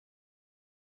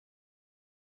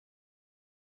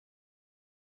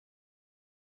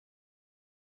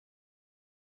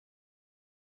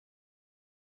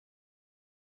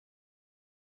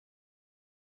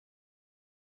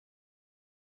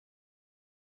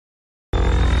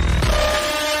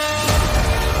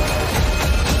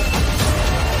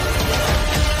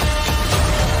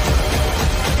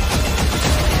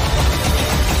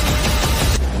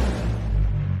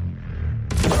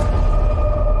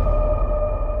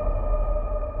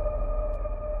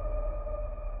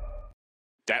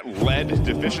that lead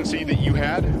deficiency that you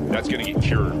had, that's going to get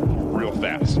cured real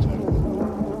fast.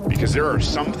 Because there are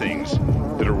some things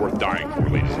that are worth dying for,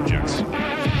 ladies and gents.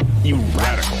 You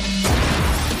radical.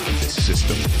 The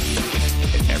system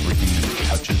and everything that it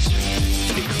touches,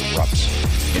 it corrupts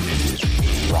and it is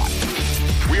rotten.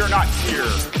 We are not here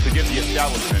to get the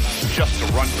establishment just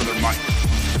to run for their money.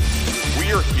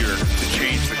 We are here to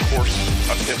change the course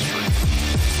of history.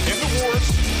 In the wars,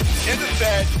 in the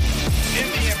Fed,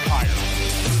 in the empire.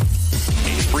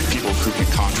 Free people who can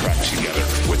contract together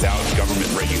without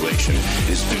government regulation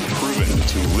has been proven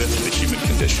to lift the human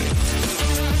condition.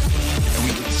 And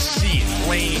we can see it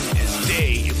plain as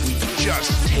day if we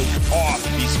just take off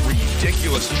these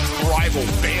ridiculous tribal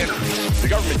banners.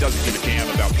 The government doesn't give a damn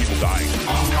about people dying.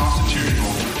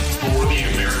 Unconstitutional for the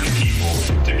American people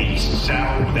to be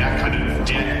saddled with that kind of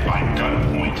debt by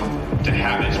gunpoint, to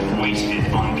have it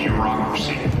wasted on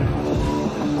bureaucracy.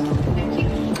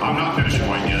 I'm not finished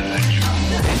quite yet, thank you.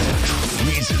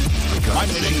 Reason. My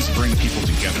mission is to bring people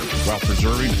together while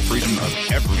preserving the freedom of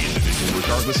every individual,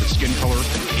 regardless of skin color,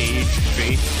 age,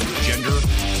 faith, gender,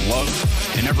 love,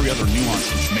 and every other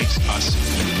nuance which makes us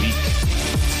unique.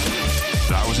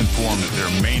 I was informed that their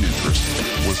main interest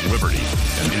was liberty,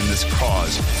 and in this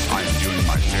cause, I am doing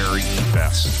my very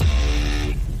best.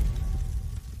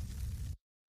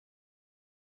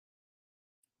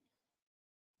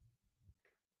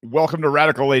 Welcome to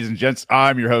Radical, ladies and gents.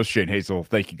 I'm your host, Shane Hazel.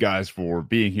 Thank you guys for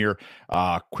being here.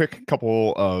 Quick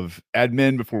couple of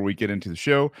admin before we get into the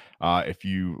show. If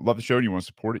you love the show and you want to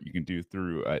support it, you can do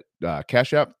through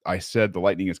Cash App. I said the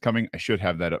lightning is coming. I should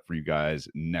have that up for you guys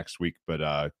next week,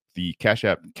 but the Cash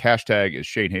App hashtag is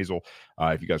Shane Hazel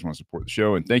if you guys want to support the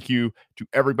show. And thank you to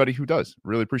everybody who does.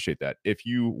 Really appreciate that. If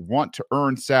you want to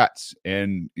earn sats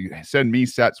and send me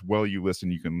sats while you listen,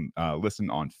 you can listen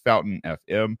on Fountain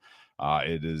FM.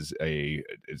 It is a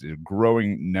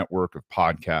growing network of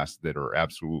podcasts that are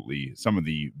absolutely some of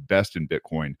the best in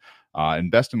Bitcoin and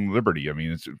best in liberty. I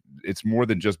mean, it's more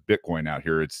than just Bitcoin out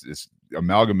here. It's this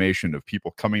amalgamation of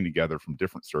people coming together from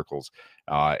different circles,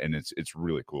 and it's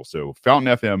really cool. So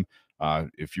Fountain FM,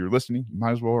 if you're listening, you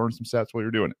might as well earn some sats while you're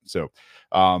doing it. So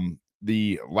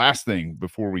the last thing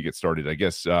before we get started, I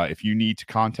guess, if you need to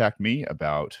contact me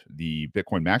about the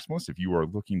Bitcoin Maximalist, if you are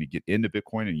looking to get into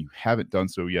Bitcoin and you haven't done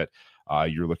so yet,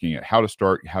 you're looking at how to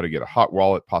start, how to get a hot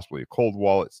wallet, possibly a cold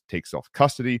wallet, take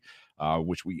self-custody,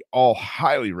 which we all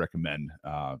highly recommend.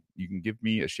 You can give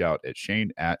me a shout at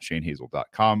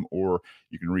shane@shanehazel.com, or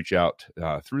you can reach out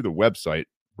through the website,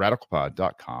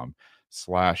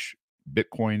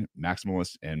 radicalpod.com/Bitcoin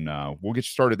Maximalist, and we'll get you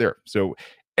started there. So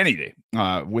any day,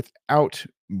 without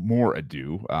more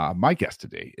ado, my guest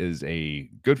today is a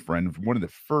good friend, one of the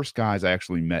first guys I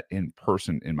actually met in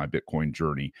person in my Bitcoin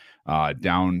journey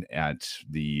down at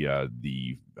the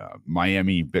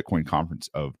Miami Bitcoin Conference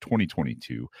of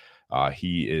 2022.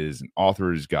 He is an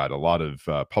author. He's got a lot of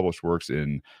published works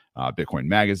in Bitcoin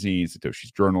Magazine,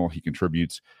 Satoshi's Journal. He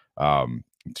contributes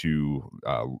to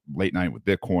Late Night with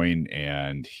Bitcoin,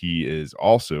 and he is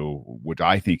also, what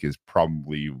I think is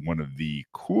probably one of the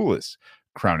coolest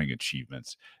crowning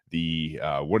achievements, the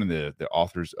one of the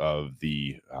authors of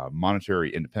the Monetary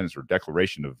Independence, or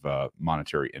Declaration of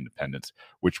Monetary Independence,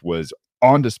 which was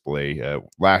on display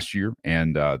last year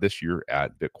and this year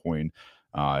at Bitcoin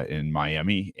in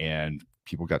Miami, and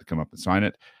people got to come up and sign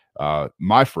it.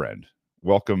 My friend,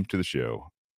 welcome to the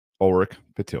show, Ulric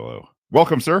Pattillo.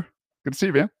 Welcome, sir. Good to see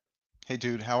you, man. Hey,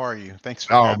 dude. How are you? Thanks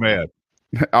for having me.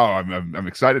 Oh, I'm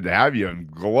excited to have you. I'm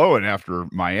glowing after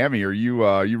Miami. Are you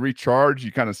recharged?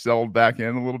 You kind of settled back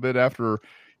in a little bit after,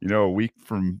 a week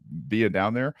from being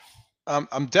down there?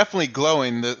 I'm definitely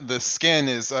glowing. The skin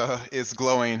is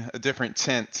glowing a different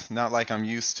tint, not like I'm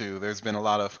used to. There's been a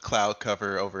lot of cloud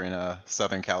cover over in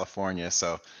Southern California,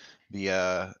 so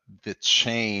the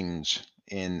change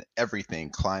in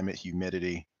everything, climate,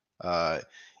 humidity,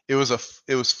 it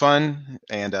was fun,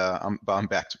 and I'm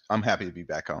back. I'm happy to be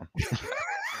back home.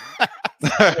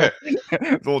 It's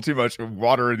a little too much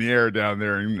water in the air down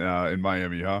there in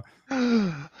Miami, huh?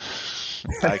 I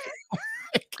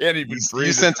can't even breathe.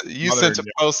 You sent a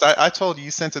post. I told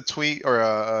you sent a tweet or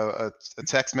a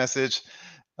text message.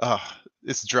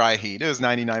 It's dry heat. It was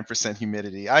 99%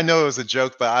 humidity. I know it was a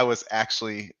joke, but I was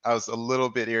a little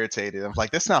bit irritated. I'm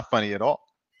like, that's not funny at all.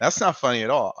 That's not funny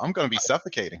at all. I'm going to be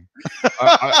suffocating.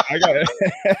 I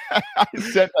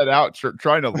sent that out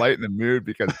trying to lighten the mood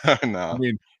because, no. I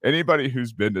mean, anybody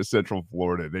who's been to Central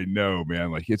Florida, they know,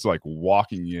 man, like it's like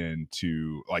walking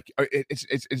into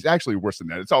it's actually worse than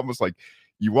that. It's almost like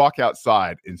you walk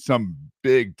outside and some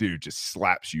big dude just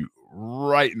slaps you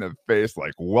right in the face,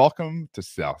 like, welcome to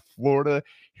South Florida.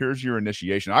 Here's your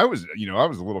initiation. I was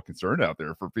a little concerned out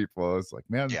there for people. I was like,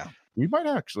 man, Yeah, we might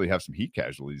actually have some heat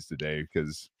casualties today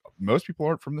because most people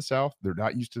aren't from the South. They're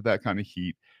not used to that kind of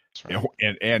heat that's and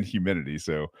right. and humidity.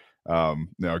 So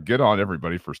now good on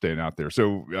everybody for staying out there.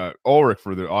 So Ulrich,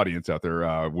 for the audience out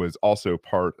there, was also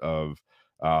part of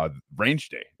range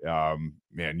day. Man,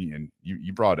 and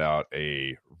you brought out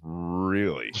a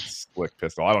really slick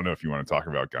pistol. I don't know if you want to talk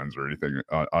about guns or anything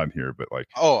on here, but like,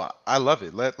 Oh, I love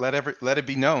it. Let it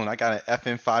be known. I got an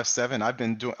FN 57. I've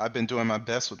been doing my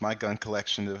best with my gun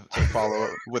collection to follow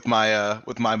with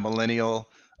my millennial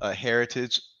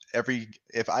heritage.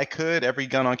 If I could, every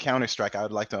gun on Counter Strike I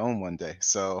would like to own one day.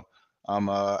 So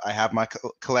I have my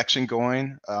collection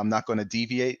going. I'm not going to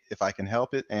deviate if I can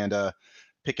help it. And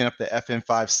picking up the FN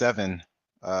 57,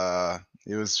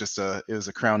 it was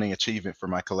a crowning achievement for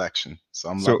my collection. So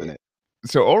I'm so loving it.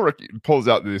 so Ulrich pulls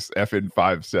out this FN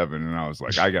 57, and I was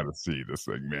like, I got to see this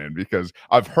thing, man, because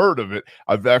I've heard of it.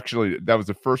 That was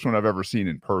the first one I've ever seen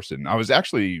in person. I was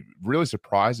actually really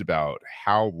surprised about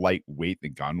how lightweight the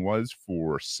gun was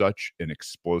for such an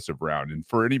explosive round. And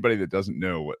for anybody that doesn't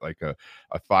know what like a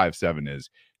 57 is,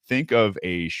 think of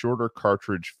a shorter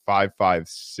cartridge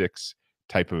 5.56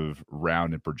 type of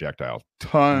round and projectile. Mhm.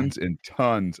 Tons and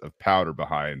tons of powder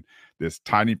behind this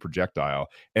tiny projectile,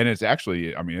 and it's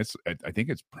actually, I mean, I think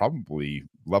it's probably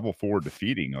level 4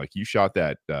 defeating. Like, you shot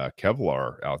that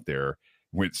Kevlar out there,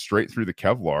 went straight through the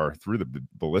Kevlar, through the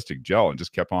ballistic gel, and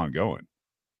just kept on going.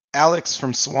 Alex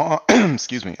from Swan,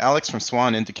 excuse me, Alex from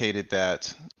Swan indicated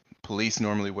that police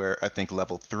normally wear, I think,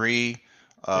 level 3.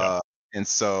 Yeah. Uh, and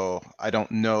so I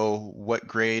don't know what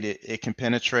grade it can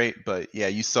penetrate, but yeah,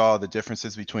 you saw the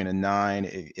differences between a 9.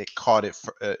 It caught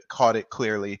caught it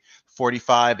clearly.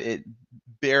 45, it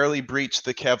barely breached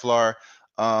the Kevlar.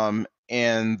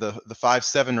 And the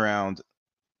 5.7 round,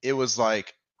 it was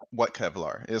like, what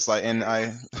Kevlar? It's like, and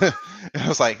I, it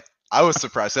was like, I was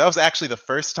surprised. That was actually the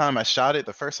first time I shot it.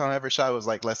 The first time I ever shot it was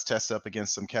like, let's test up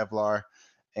against some Kevlar,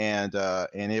 and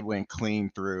it went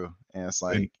clean through. And it's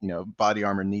And like, body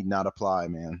armor need not apply,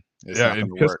 man. It's yeah, not in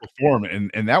going to work. pistol form,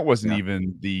 and that wasn't Yeah,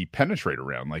 even the penetrator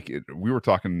round. We were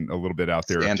talking a little bit out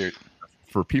there standard.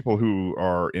 for people who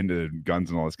are into guns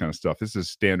and all this kind of stuff. This is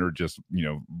standard, just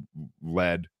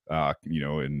lead,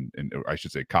 and I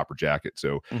should say copper jacket.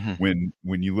 So Hmm.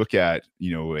 when you look at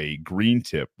a green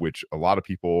tip, which a lot of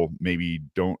people maybe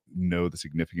don't know the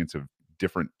significance of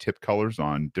different tip colors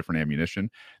on different ammunition,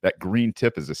 that green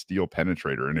tip is a steel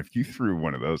penetrator, and if you threw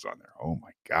one of those on there, oh my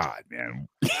god, man.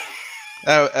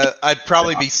 I'd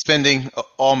probably be spending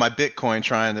all my Bitcoin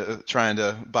trying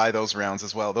to buy those rounds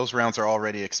as well. Those rounds are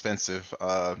already expensive.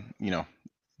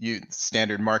 You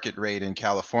standard market rate in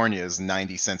California is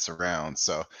 90 cents a round.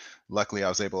 So luckily, I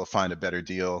was able to find a better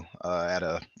deal at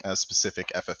a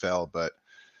specific FFL. But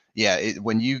yeah,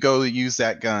 when you go use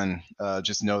that gun,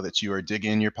 just know that you are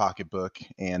digging in your pocketbook,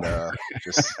 and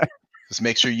just just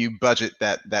make sure you budget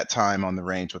that time on the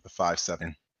range with the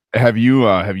 5.7. Have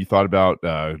you thought about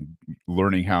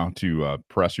learning how to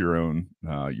press your own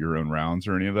rounds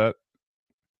or any of that?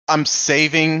 I'm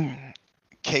saving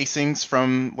casings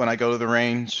from when I go to the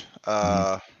range,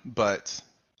 Mhm. but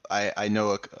I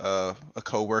know a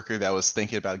coworker that was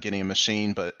thinking about getting a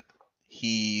machine, but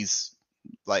he's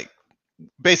like,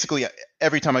 basically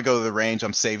every time I go to the range,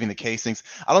 I'm saving the casings.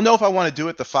 I don't know if I want to do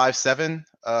it the 5.7.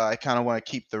 I kind of want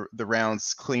to keep the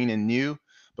rounds clean and new.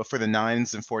 But for the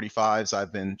 9s and 45s,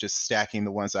 I've been just stacking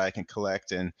the ones that I can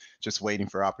collect and just waiting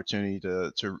for opportunity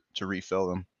to refill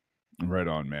them. Right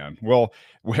on, man. Well,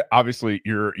 obviously,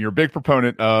 you're a big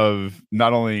proponent of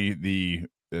not only the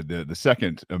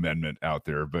Second Amendment out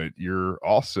there, but you're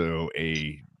also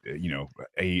a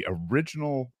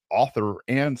original author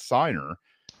and signer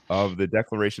of the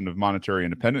Declaration of Monetary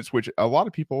Independence, which a lot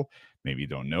of people maybe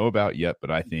don't know about yet, but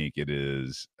I think it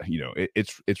is,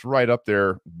 it's right up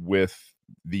there with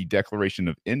the Declaration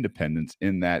of Independence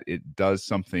in that it does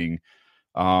something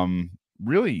um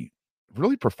really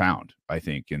really profound, I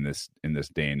think, in this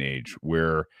day and age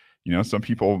where some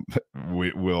people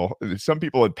some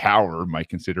people in power might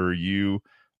consider you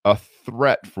a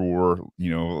threat for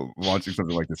launching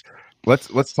something like this.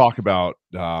 Let's talk about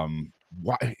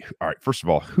why. All right, first of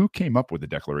all, who came up with the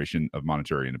Declaration of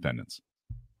Monetary Independence?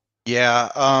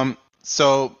 Yeah.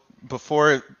 So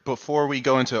before we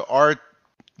go into our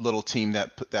little team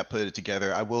that put it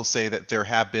together, I will say that there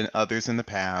have been others in the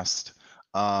past.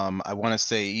 I want to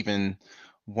say even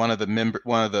one of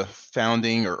the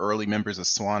founding or early members of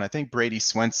Swan, I think Brady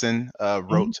Swenson,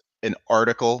 Mhm. wrote an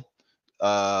article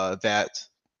that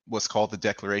was called the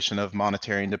Declaration of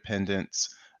Monetary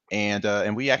Independence.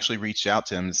 And we actually reached out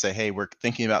to him to say, hey, we're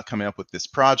thinking about coming up with this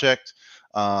project.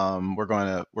 We're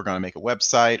gonna make a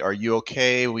website. Are you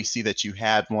okay? We see that you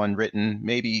had one written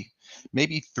maybe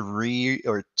 2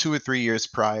 or 3 years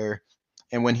prior.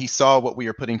 And when he saw what we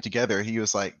were putting together, he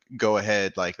was like, go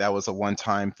ahead. Like, that was a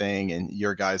one-time thing, and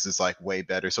your guys is like way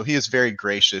better. So he is very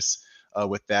gracious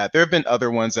with that. There have been other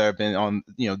ones that have been on,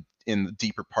 in the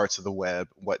deeper parts of the web,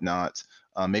 whatnot.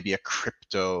 Maybe a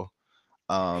crypto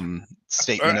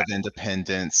statement of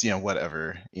independence,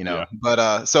 whatever, Yeah.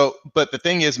 but the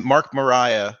thing is, Mark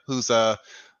Mariah, who's a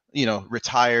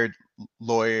retired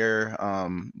lawyer,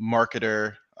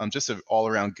 marketer, just an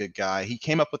all-around good guy, he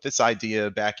came up with this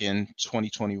idea back in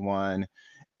 2021,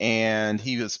 and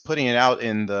he was putting it out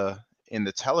in the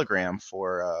Telegram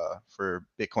for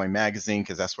Bitcoin Magazine,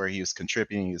 because that's where he was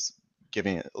contributing. He was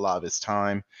giving it a lot of his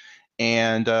time.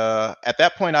 And at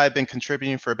that point, I had been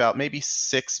contributing for about maybe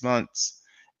 6 months.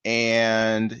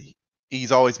 And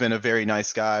he's always been a very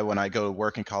nice guy. When I go to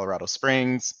work in Colorado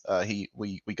Springs,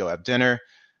 we go have dinner.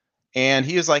 And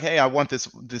he was like, "Hey, I want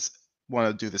want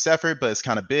to do this effort, but it's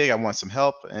kind of big. I want some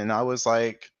help." And I was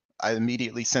like, I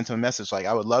immediately sent him a message like,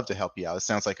 "I would love to help you out. It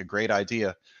sounds like a great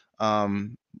idea."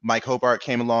 Mike Hobart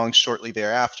came along shortly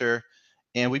thereafter,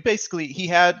 and he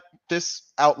had this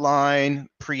outline,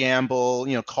 preamble,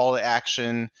 call to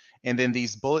action, and then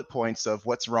these bullet points of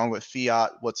what's wrong with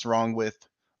fiat, what's wrong with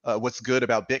what's good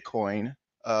about Bitcoin,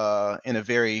 in a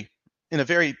very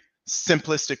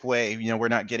simplistic way. We're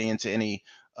not getting into any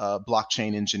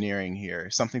blockchain engineering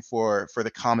here. Something for the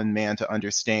common man to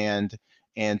understand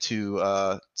and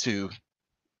to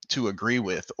agree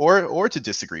with, or to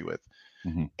disagree with.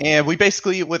 Mm-hmm. And we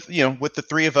basically, with the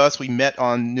three of us, we met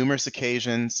on numerous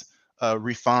occasions,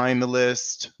 refined the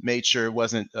list, made sure it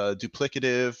wasn't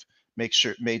duplicative,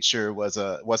 made sure it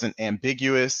wasn't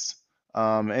ambiguous,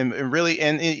 and really,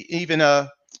 and even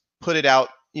put it out,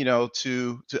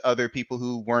 to other people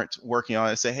who weren't working on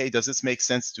it. Say, hey, does this make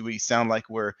sense? Do we sound like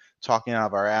we're talking out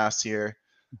of our ass here?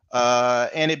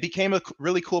 And it became a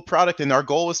really cool product, and our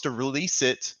goal was to release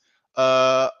it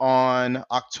on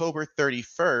October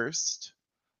 31st,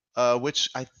 which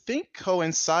I think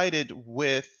coincided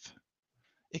with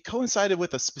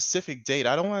a specific date.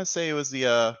 I don't want to say it was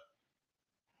the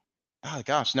oh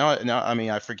gosh, now I mean,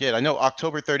 I forget. I know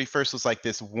October 31st was like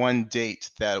this one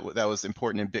date that was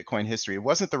important in Bitcoin history. It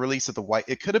wasn't the release of the white.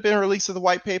 It could have been a release of the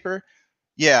white paper.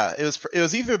 Yeah, it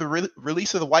was either the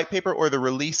release of the white paper or the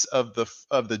release of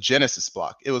the Genesis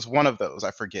block. It was one of those.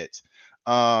 I forget.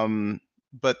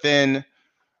 But then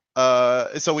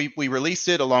so we released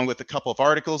it along with a couple of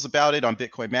articles about it on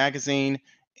Bitcoin Magazine,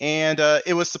 and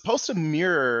it was supposed to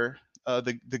mirror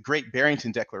the Great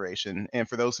Barrington Declaration. And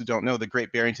for those who don't know, the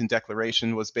Great Barrington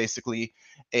Declaration was basically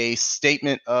a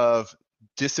statement of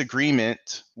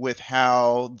disagreement with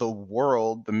how the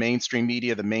world, the mainstream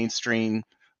media, the mainstream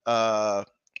health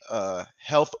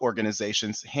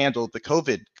organizations handled the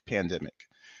COVID pandemic.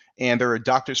 And there were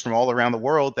doctors from all around the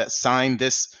world that signed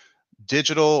this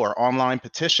digital or online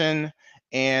petition,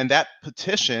 and that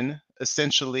petition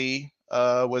essentially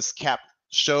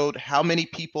showed how many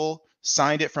people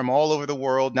signed it from all over the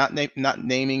world, not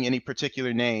naming any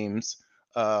particular names,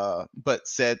 but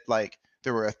said like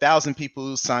there were 1,000 people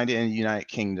who signed it in the United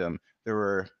Kingdom. There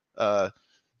were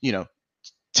you know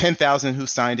 10,000 who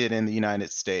signed it in the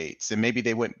United States, and maybe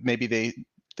they made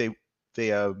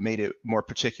it more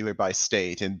particular by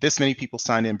state, and this many people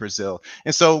signed in Brazil.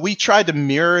 And so we tried to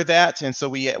mirror that, and so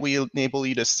we enable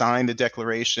you to sign the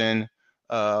declaration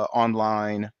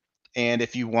online, and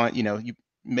if you want, you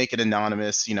make it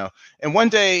anonymous, and one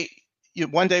day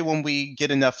when we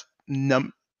get enough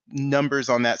numbers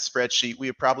on that spreadsheet, we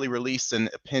would probably release an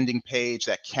appending page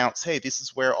that counts, hey, this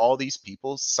is where all these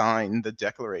people sign the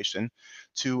declaration,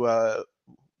 to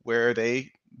where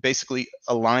they basically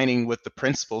aligning with the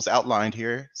principles outlined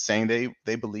here, saying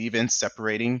they believe in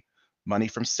separating money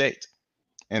from state.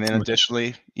 And then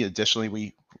additionally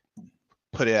we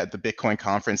put it at the Bitcoin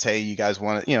conference. Hey, you guys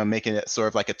want to, making it sort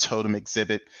of like a totem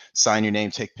exhibit, sign your name,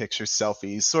 take pictures,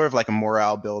 selfies, sort of like a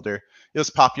morale builder. It was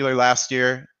popular last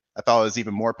year. I thought it was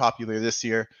even more popular this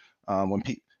year, when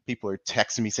people are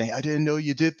texting me saying, I didn't know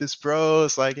you did this, bro.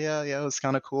 It's like, yeah, it was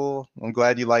kind of cool. I'm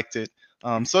glad you liked it.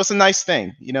 So it's a nice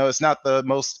thing. It's not the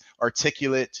most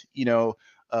articulate,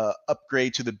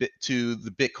 upgrade to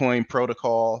the Bitcoin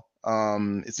protocol.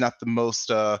 It's not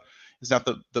the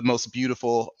most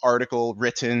beautiful article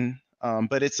written,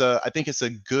 but I think it's a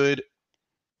good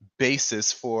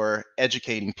basis for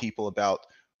educating people about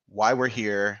why we're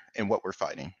here and what we're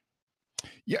fighting.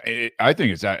 Yeah, I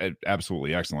think it's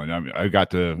absolutely excellent. I mean, I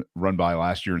got to run by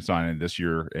last year and sign in this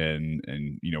year, and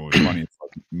it was funny. It's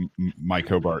like Mike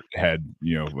Hobart had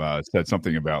said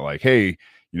something about like, hey,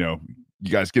 you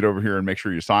guys get over here and make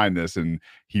sure you sign this, and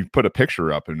he put a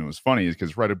picture up, and it was funny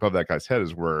because right above that guy's head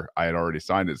is where I had already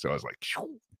signed it, so I was like,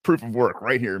 proof of work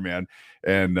right here, man.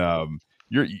 And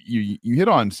you hit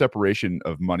on separation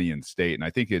of money and state, and I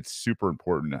think it's super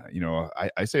important.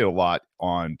 I say it a lot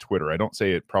on Twitter. I don't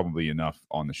say it probably enough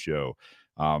on the show.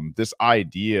 This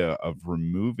idea of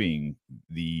removing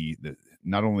the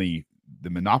not only the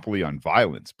monopoly on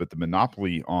violence, but the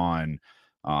monopoly on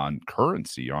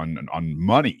currency, on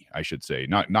money, I should say,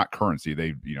 not currency.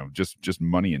 They just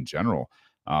money in general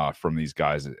from these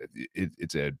guys.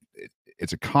 It's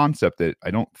a concept that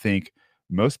I don't think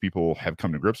most people have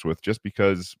come to grips with, just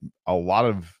because a lot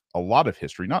of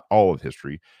history, not all of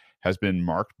history, has been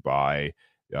marked by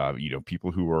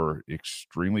people who are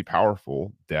extremely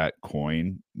powerful that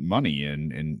coin money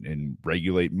and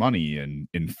regulate money and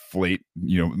inflate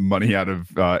money out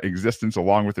of existence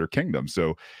along with their kingdom.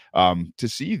 So to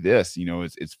see this,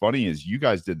 it's funny, as you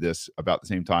guys did this about the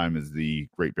same time as the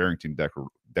Great Barrington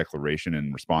Declaration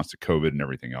in response to COVID and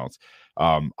everything else.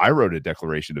 I wrote a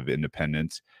Declaration of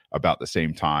Independence about the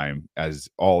same time as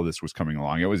all of this was coming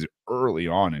along. It was early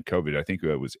on in COVID. I think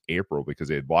it was April, because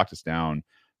they had locked us down,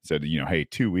 said, hey,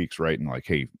 2 weeks, right? And like,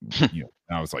 hey, and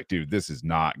I was like, dude, this is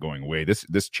not going away.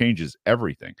 This changes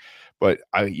everything. But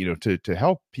to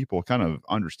help people kind of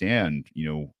understand,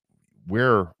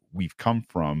 where we've come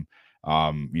from,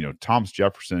 Thomas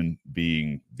Jefferson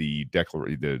being the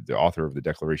author of the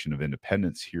Declaration of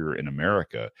Independence here in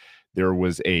America, there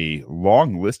was a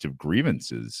long list of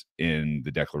grievances in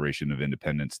the Declaration of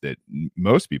Independence that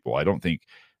most people, I don't think,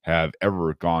 have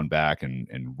ever gone back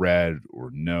and read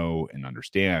or know and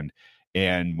understand.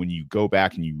 And when you go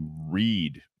back and you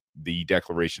read the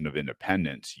Declaration of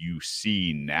Independence, you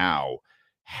see now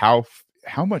how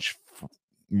much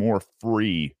more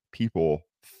free people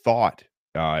thought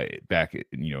back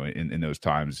in those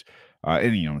times.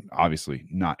 And obviously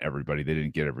not everybody, they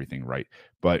didn't get everything right,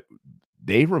 but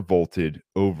they revolted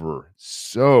over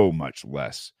so much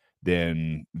less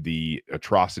than the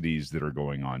atrocities that are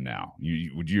going on now.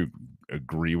 Would you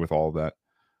agree with all of that?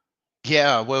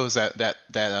 Yeah, what was the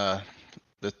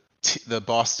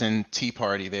Boston Tea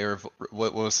Party? They were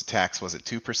what was the tax? Was it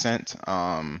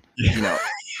 2%? Yeah. You know,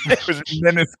 It was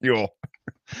minuscule.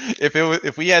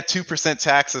 if we had 2%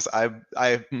 taxes,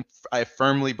 I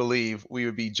firmly believe we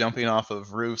would be jumping off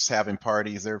of roofs, having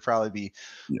parties. There would probably be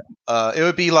Yeah. it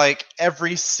would be like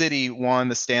every city won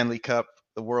the Stanley Cup,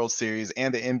 the World Series,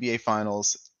 and the NBA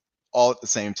Finals all at the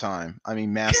same time. I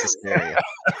mean, mass hysteria.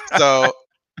 So,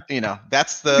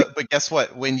 but guess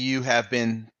what? When you have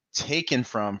been taken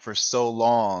from for so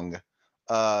long,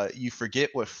 you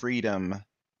forget what freedom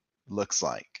looks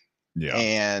like. Yeah.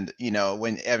 And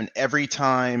and every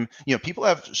time, people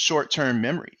have short-term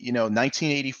memory.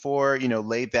 1984,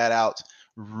 laid that out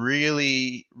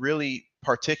really, really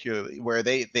particularly, where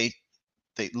they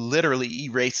literally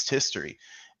erased history.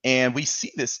 And we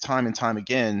see this time and time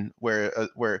again, where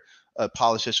a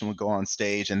politician would go on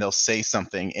stage and they'll say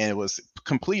something and it was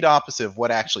complete opposite of what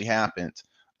actually happened.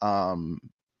 um,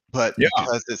 but Yeah.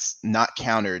 because it's not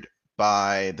countered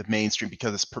by the mainstream,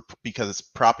 because it's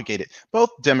propagated, both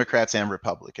Democrats and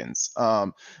Republicans,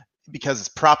 because it's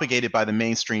propagated by the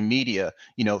mainstream media,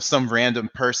 some random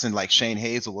person like Shane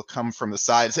Hazel will come from the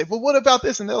side and say, well, what about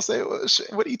this? And they'll say, well,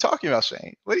 what are you talking about,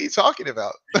 Shane? What are you talking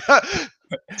about? So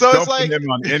it's Don't put like, him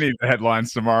on any of the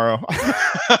headlines tomorrow.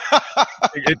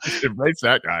 It just embrace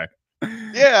that guy.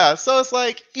 yeah. So it's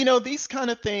like, these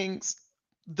kind of things,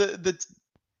 the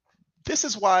this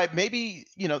is why maybe,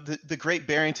 the Great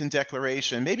Barrington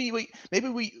Declaration, maybe we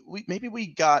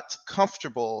got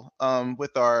comfortable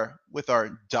with our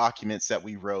documents that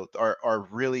we wrote, our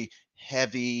really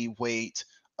heavyweight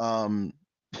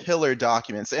pillar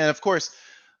documents. And of course,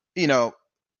 you know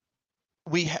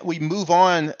we move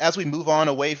on. As we move on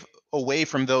away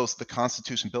from those, the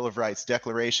Constitution, Bill of Rights,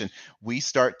 Declaration, we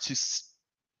start to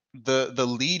the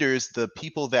leaders, the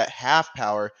people that have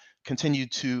power, continue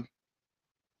to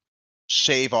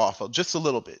shave off just a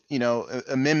little bit.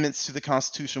 Amendments to the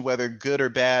Constitution, whether good or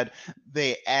bad,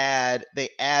 they add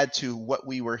to what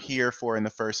we were here for in the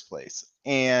first place.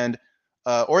 And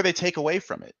or they take away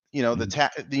from it.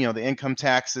 Mhm. The income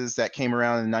taxes that came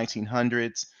around in the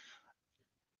 1900s.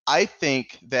 I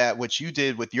think that what you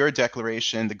did with your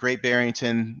declaration, the Great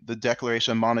Barrington, the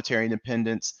Declaration of Monetary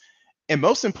Independence, and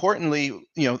most importantly,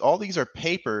 all these are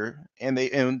paper, and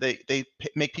they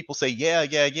make people say, yeah,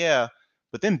 yeah, yeah.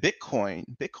 But then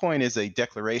Bitcoin is a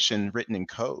declaration written in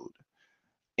code.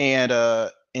 And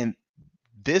and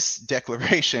this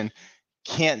declaration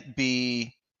can't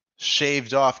be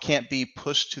shaved off, can't be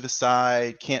pushed to the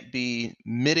side, can't be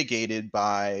mitigated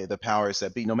by the powers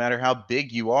that be. No matter how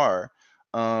big you are,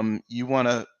 you want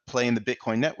to play in the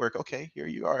Bitcoin network. Okay, here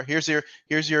you are. Here's your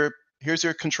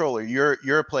controller.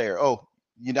 You're a player. Oh,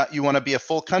 you want to be a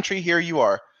full country? Here you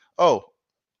are. Oh,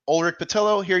 Ulric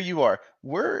Pattillo, here you are.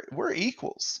 We're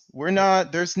equals. We're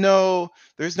not. There's no.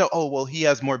 Oh well, he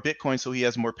has more Bitcoin, so he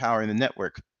has more power in the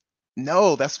network.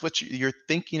 No, that's what you're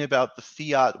thinking about the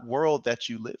fiat world that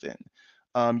you live in.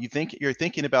 You're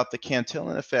thinking about the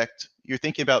Cantillon effect. You're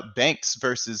thinking about banks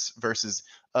versus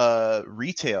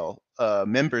retail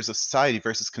members of society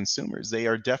versus consumers. They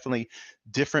are definitely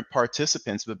different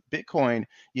participants. But Bitcoin,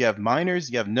 you have miners,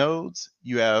 you have nodes,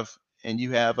 you have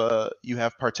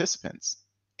participants,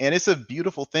 and it's a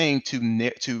beautiful thing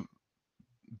to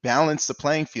balance the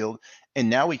playing field. And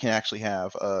now we can actually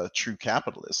have true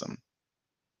capitalism.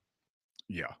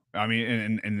 Yeah. I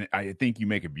mean, and I think you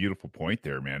make a beautiful point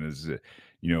there, man, is that,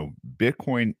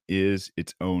 Bitcoin is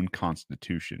its own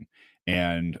constitution.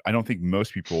 And I don't think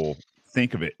most people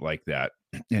think of it like that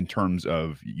in terms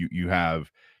of you have,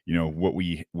 what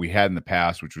we had in the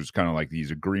past, which was kind of like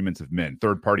these agreements of men,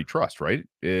 third party trust, right?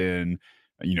 And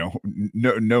no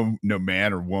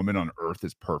man or woman on earth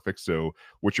is perfect. So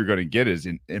what you're going to get is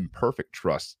imperfect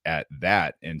trust at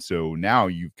that. And so now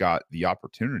you've got the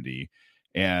opportunity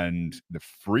and the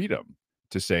freedom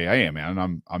to say, "Hey,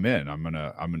 man, I'm in. I'm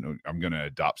gonna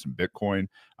adopt some Bitcoin.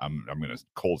 I'm gonna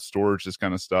cold storage this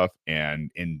kind of stuff." And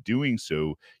in doing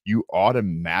so, you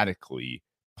automatically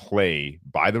play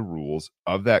by the rules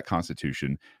of that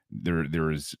constitution.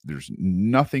 There's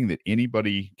nothing that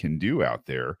anybody can do out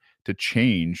there to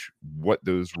change what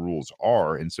those rules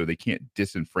are, and so they can't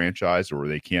disenfranchise or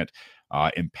they can't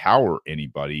empower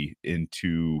anybody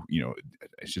into,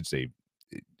 I should say,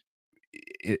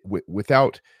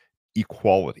 without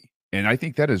equality. And I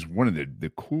think that is one of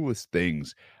the coolest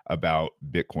things about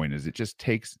Bitcoin is it just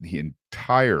takes the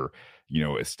entire,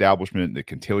 establishment, the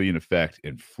Cantillon effect,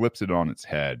 and flips it on its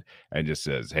head and just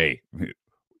says, "Hey,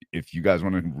 if you guys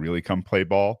want to really come play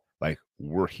ball, like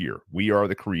we're here. We are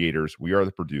the creators, we are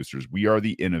the producers, we are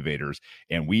the innovators,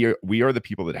 and we are the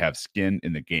people that have skin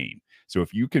in the game. So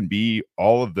if you can be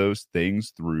all of those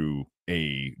things through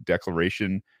a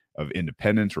declaration of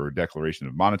independence or a declaration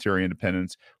of monetary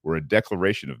independence or a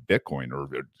declaration of Bitcoin or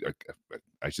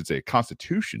I should say a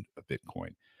constitution of Bitcoin.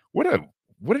 What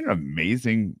an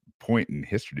amazing point in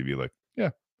history to be like, yeah,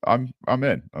 I'm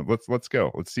in. Let's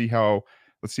go. Let's see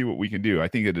what we can do. I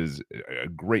think it is a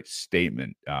great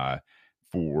statement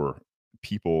for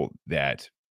people that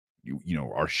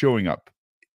are showing up,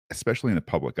 especially in the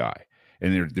public eye,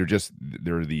 and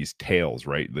they're these tales,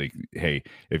 right? Like, hey,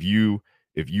 if you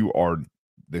are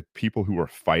the people who are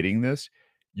fighting this,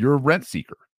 you're a rent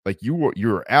seeker. Like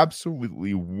you're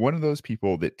absolutely one of those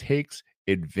people that takes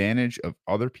advantage of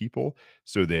other people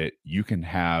so that you can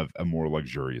have a more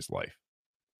luxurious life.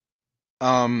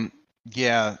 Um,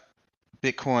 yeah,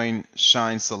 Bitcoin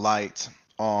shines the light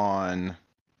on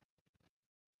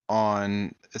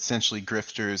essentially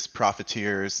grifters,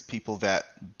 profiteers, people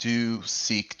that do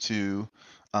seek to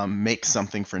make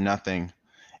something for nothing.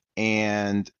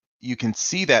 And you can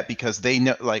see that because they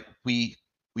know, like we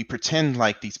pretend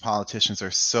like these politicians are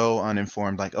so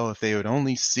uninformed, like, oh, if they would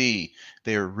only see,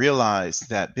 they would realize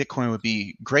that Bitcoin would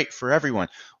be great for everyone.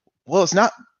 Well, it's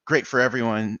not great for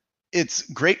everyone. It's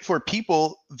great for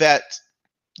people that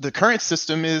the current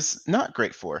system is not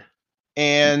great for.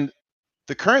 And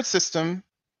the current system,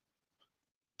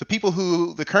 the people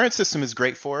who the current system is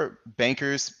great for,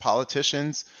 bankers,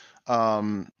 politicians,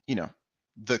 you know,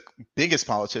 the biggest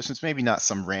politicians, maybe not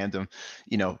some random,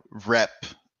 rep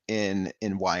in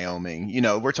Wyoming.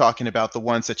 We're talking about the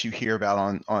ones that you hear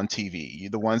about on TV,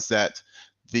 the ones that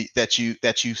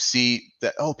you see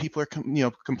that, oh, people are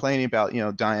complaining about,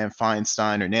 Dianne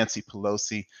Feinstein or Nancy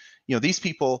Pelosi. These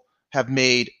people have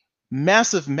made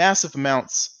massive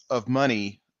amounts of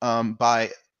money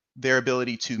by their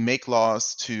ability to make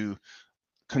laws to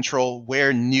control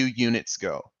where new units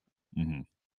go. Mhm.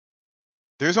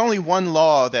 There's only one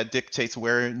law that dictates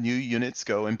where new units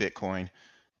go in Bitcoin,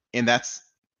 and that's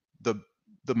the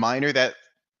the miner that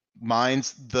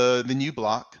mines the new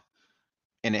block,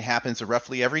 and it happens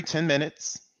roughly every 10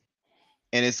 minutes,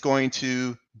 and it's going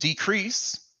to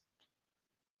decrease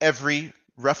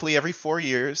roughly every 4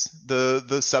 years,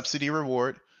 the subsidy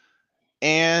reward,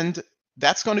 and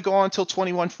that's going to go on until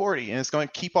 2140, and it's going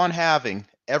to keep on halving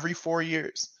every 4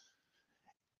 years.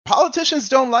 Politicians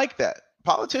don't like that.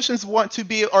 Politicians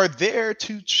are there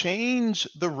to change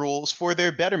the rules for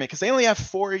their betterment because they only have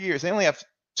 4 years. They only have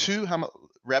How much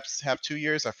reps have 2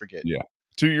 years? I forget. Yeah.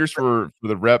 2 years for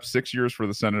the reps, 6 years for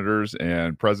the senators,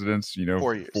 and presidents,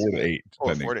 4 years. 4 to 8, Or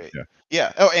depending. 4 to 8. Yeah.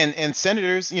 Yeah. Oh, and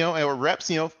senators, or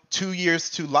reps, 2 years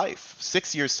to life,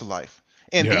 6 years to life.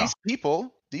 And Yeah. these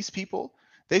people,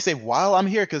 they say, while I'm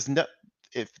here, because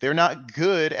if they're not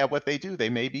good at what they do, they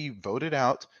may be voted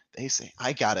out. They say,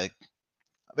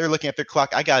 they're looking at their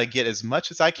clock. I gotta get as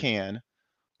much as I can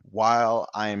while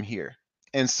I am here.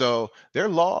 And so their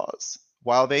laws,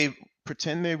 while they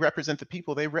pretend they represent the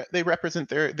people, they represent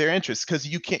their interests, because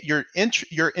you can't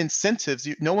your incentives.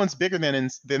 No one's bigger than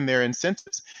their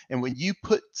incentives. And when you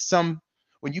put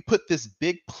this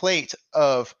big plate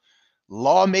of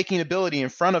lawmaking ability in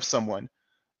front of someone,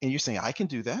 and you're saying, I can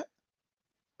do that,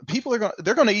 people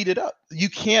they're going to eat it up. You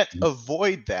can't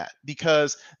avoid that,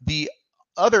 because the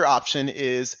other option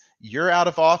is you're out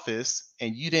of office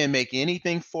and you didn't make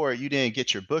anything for it. You didn't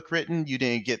get your book written. You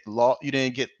didn't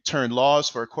get turned laws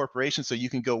for a corporation so you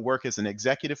can go work as an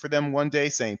executive for them one day,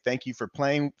 saying thank you for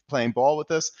playing ball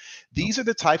with us. These are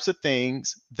the types of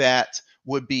things that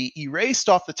would be erased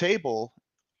off the table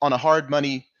on a hard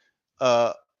money,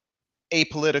 uh,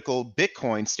 apolitical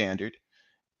Bitcoin standard.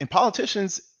 And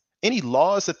politicians, any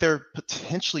laws that they're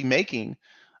potentially making,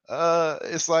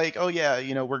 it's like, oh yeah,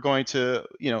 we're going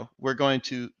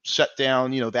to shut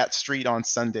down, that street on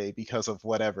Sunday because of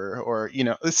whatever, or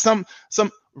it's some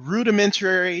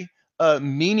rudimentary,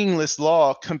 meaningless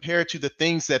law compared to the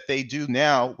things that they do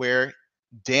now, where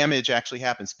damage actually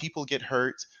happens. People get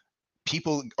hurt.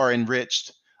 People are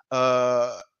enriched.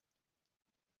 Uh,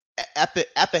 at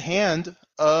the hand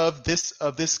of this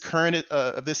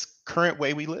current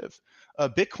way we live.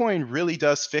 Bitcoin really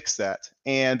does fix that,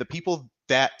 and the people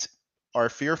that are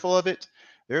fearful of it,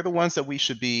 they're the ones that we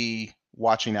should be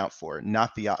watching out for,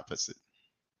 not the opposite.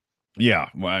 Yeah,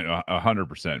 well,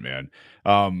 100%, man.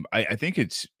 I think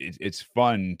it's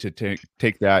fun to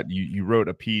take that. You wrote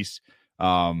a piece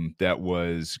that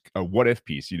was a what if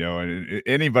piece, and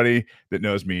anybody that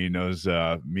knows me knows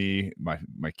me,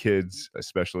 my kids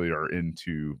especially are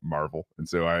into Marvel, and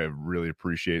so I really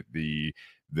appreciate the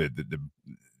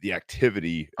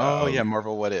activity Oh of yeah,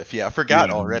 Marvel What If. Yeah, I yeah forgot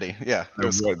already. Yeah,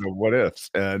 there's. the what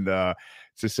ifs and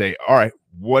to say, all right,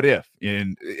 what if?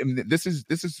 And this is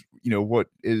what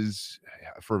is,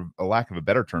 for a lack of a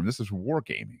better term, this is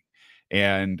wargaming,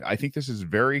 and I think this is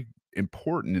very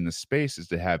important in the space, is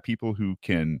to have people who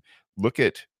can look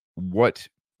at what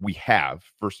we have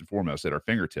first and foremost at our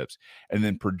fingertips, and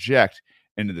then project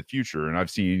into the future. And I've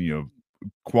seen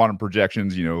quantum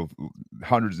projections,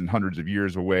 hundreds and hundreds of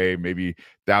years away, maybe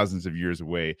thousands of years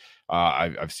away.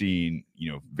 I've seen,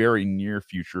 very near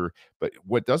future, but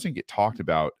what doesn't get talked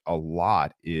about a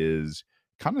lot is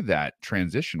kind of that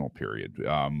transitional period,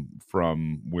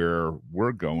 from where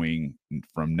we're going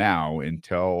from now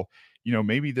until,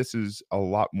 maybe this is a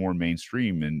lot more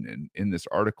mainstream. And in this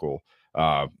article,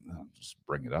 I'll just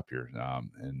bring it up here,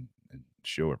 and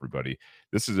show everybody.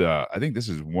 This is I think this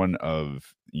is one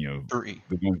of, Three.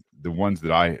 the ones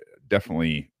that I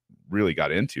definitely really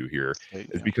got into here, is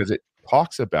Yeah, because it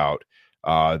talks about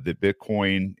the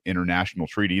Bitcoin International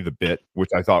Treaty, the BIT,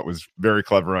 which I thought was very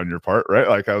clever on your part, right?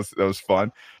 Like that was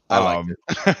fun. I liked Um,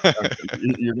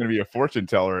 it. you're going to be a fortune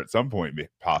teller at some point,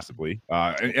 possibly.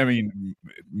 I mean,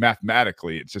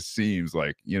 mathematically, it just seems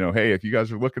like, hey, if you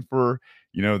guys are looking for,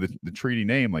 the treaty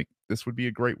name, like this would be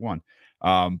a great one.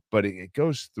 But it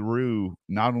goes through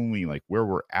not only like where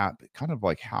we're at, but kind of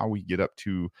like how we get up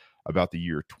to about the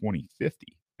year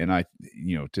 2050. And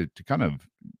to kind of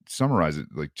summarize it,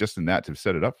 like just in that, to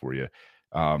set it up for you,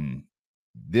 um,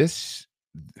 this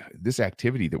this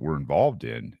activity that we're involved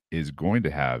in is going to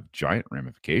have giant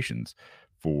ramifications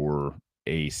for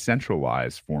a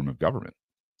centralized form of government.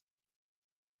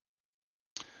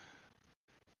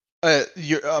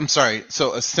 I'm sorry.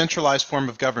 So a centralized form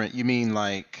of government? You mean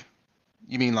like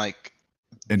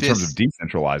In terms of this?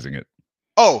 decentralizing it.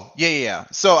 Oh yeah, yeah, yeah.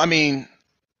 So I mean,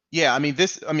 yeah,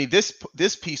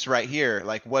 this piece right here.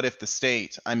 Like, what if the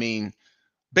state? I mean,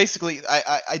 basically,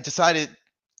 I decided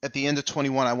at the end of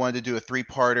 21 I wanted to do a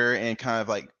three-parter and kind of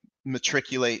like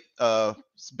matriculate,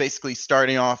 basically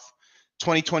starting off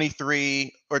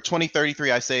 2023 or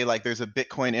 2033. I say, like, there's a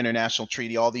Bitcoin international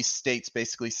treaty. All these states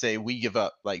basically say we give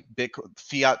up, like, Bitcoin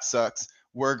fiat sucks,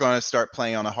 we're going to start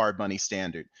playing on a hard money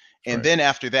standard. And Right. then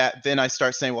after that, then I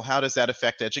start saying, well, how does that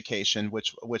affect education,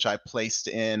 which I placed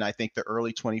in, I think, the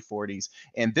early 2040s.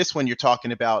 And this one you're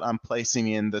talking about, I'm placing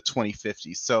in the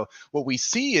 2050s. So what we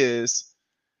see is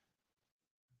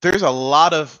there's a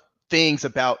lot of things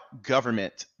about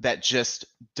government that just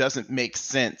doesn't make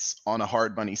sense on a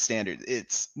hard money standard.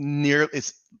 It's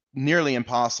nearly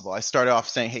impossible. I started off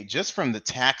saying, hey, just from the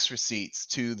tax receipts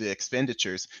to the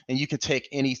expenditures, and you can take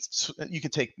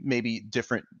maybe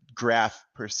different graph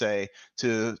per se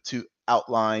to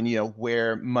outline,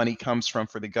 where money comes from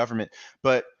for the government.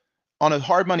 But on a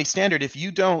hard money standard, if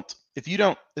you don't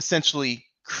essentially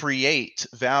create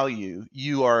value,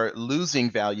 you are losing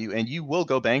value and you will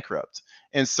go bankrupt.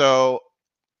 And so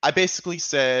I basically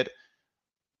said,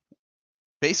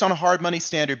 based on a hard money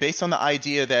standard, based on the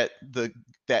idea that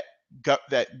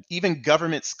that even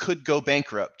governments could go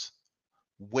bankrupt,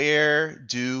 where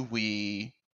do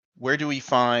we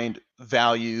find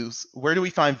values? Where do we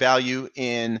find value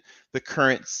in the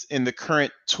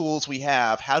current tools we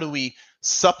have? How do we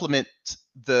supplement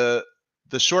the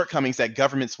shortcomings that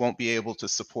governments won't be able to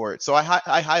support? So I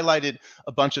highlighted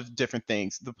a bunch of different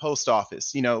things. The post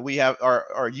office, we have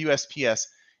our USPS.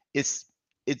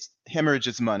 It's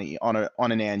hemorrhages money on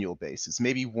an annual basis.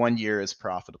 Maybe 1 year is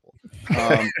profitable.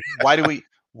 Why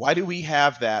do we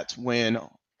have that when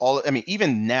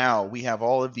even now we have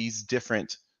all of these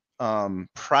different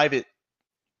private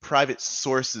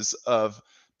sources of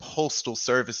postal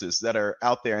services that are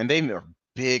out there, and they are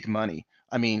big money.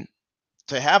 I mean,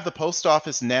 to have the post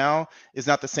office now is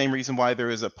not the same reason why there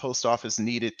is a post office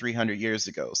needed 300 years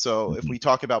ago. So if we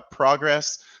talk about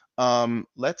progress,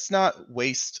 let's not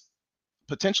waste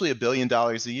potentially $1 billion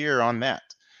a year on that.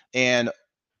 And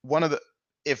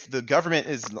if the government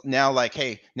is now like,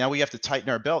 hey, now we have to tighten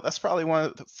our belt, that's probably one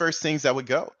of the first things that would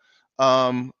go.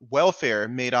 Welfare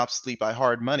made obsolete by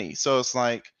hard money. So it's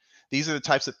like, these are the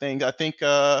types of things I think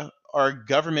our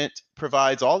government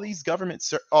provides all these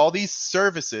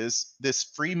services, this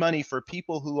free money for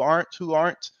people who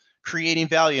aren't creating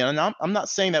value. And I'm not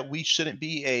saying that we shouldn't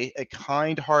be a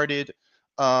kind-hearted,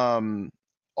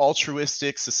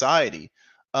 altruistic society.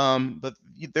 But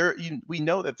we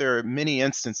know that there are many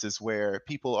instances where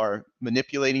people are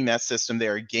manipulating that system, they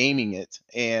are gaming it,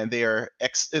 and they are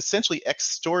essentially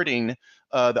extorting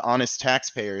the honest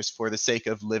taxpayers for the sake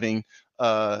of living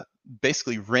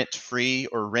basically rent-free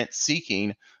or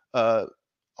rent-seeking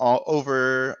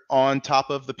over on top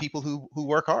of the people who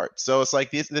work hard. So it's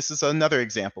like this is another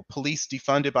example. Police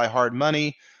defunded by hard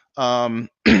money.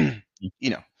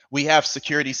 We have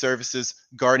security services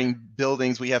guarding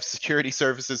buildings. We have security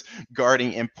services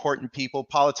guarding important people.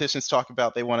 Politicians talk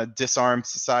about they want to disarm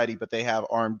society, but they have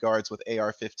armed guards with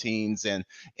AR-15s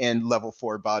and level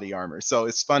 4 body armor. So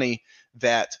it's funny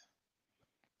that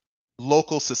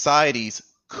local societies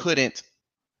couldn't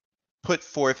put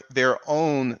forth their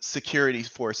own security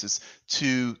forces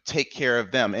to take care of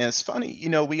them. And it's funny,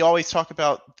 we always talk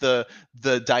about the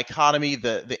dichotomy,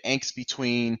 the angst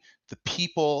between the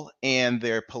people and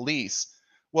their police.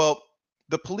 Well,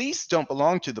 the police don't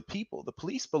belong to the people. The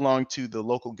police belong to the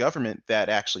local government that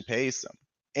actually pays them.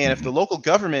 And if the local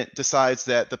government decides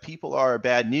that the people are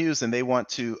bad news and they want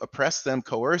to oppress them,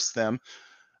 coerce them,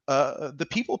 the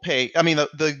people pay. I mean,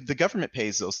 the government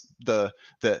pays the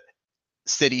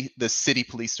city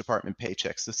police department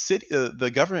paychecks.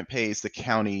 The government pays the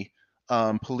county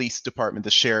police department,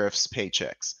 the sheriff's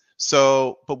paychecks.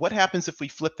 So, but what happens if we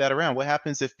flip that around? What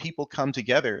happens if people come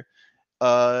together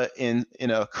in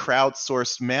a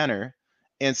crowdsourced manner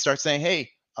and start saying, "Hey,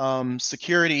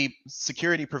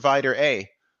 security provider A,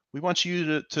 we want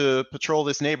you to patrol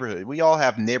this neighborhood." We all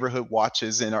have neighborhood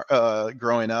watches in our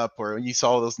growing up, or you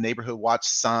saw those neighborhood watch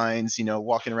signs,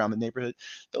 walking around the neighborhood.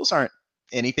 Those aren't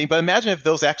anything, but imagine if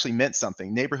those actually meant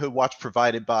something. Neighborhood watch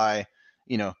provided by,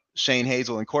 Shane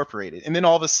Hazel Incorporated, and then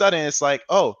all of a sudden it's like,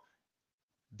 oh,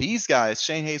 these guys,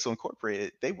 Shane Hazel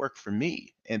Incorporated, they work for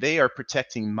me and they are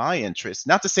protecting my interests.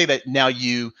 Not to say that now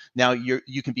you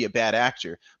can be a bad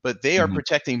actor, but they are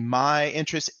protecting my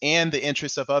interests and the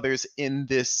interests of others in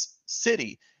this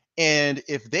city. And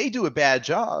if they do a bad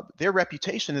job, their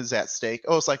reputation is at stake.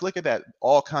 Oh, it's like, look at that,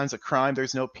 all kinds of crime,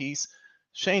 there's no peace.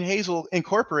 Shane Hazel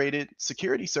Incorporated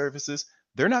security services,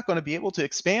 they're not going to be able to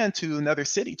expand to another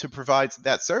city to provide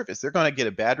that service. They're going to get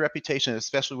a bad reputation,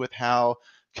 especially with how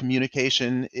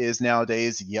communication is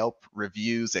nowadays, Yelp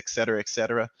reviews, et cetera, et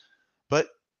cetera. But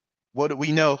what do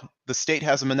we know? The state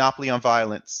has a monopoly on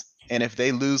violence. And if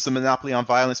they lose the monopoly on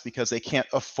violence because they can't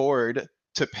afford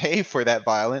to pay for that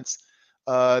violence,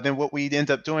 then what we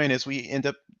end up doing is we end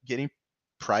up getting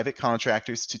private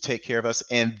contractors to take care of us,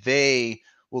 and they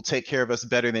will take care of us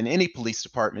better than any police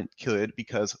department could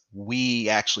because we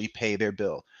actually pay their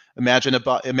bill.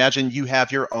 Imagine you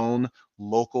have your own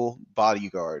local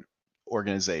bodyguard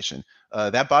organization.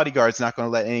 That bodyguard's not going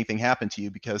to let anything happen to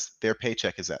you because their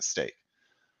paycheck is at stake.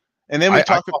 And then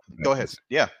go ahead.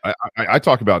 Yeah. I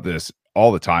talk about this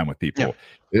all the time with people,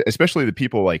 especially the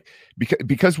people like,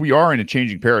 because we are in a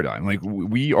changing paradigm. Like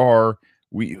we are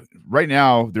we right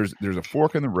now there's a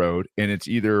fork in the road, and it's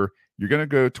either you're going to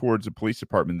go towards a police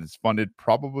department that's funded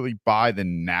probably by the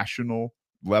national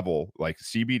level, like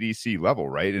CBDC level,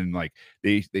 right? And like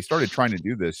they started trying to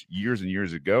do this years and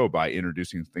years ago by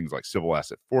introducing things like civil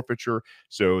asset forfeiture.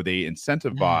 So they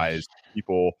incentivize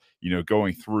people,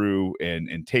 going through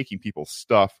and taking people's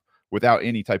stuff without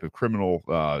any type of criminal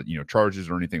charges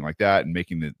or anything like that, and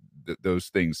making those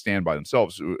things stand by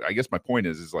themselves. So I guess my point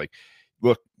is like,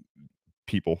 look,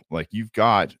 people, like, you've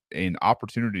got an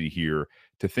opportunity here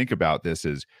to think about this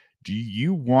as, do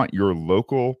you want your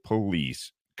local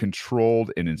police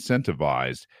controlled and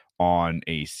incentivized on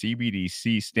a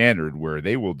CBDC standard where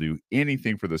they will do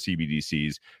anything for the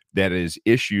CBDCs that is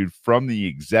issued from the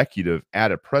executive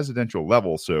at a presidential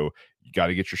level? So you got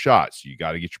to get your shots, you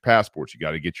got to get your passports, you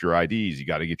got to get your IDs, you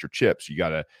got to get your chips, you got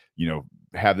to,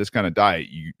 have this kind of diet,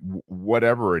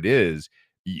 whatever it is,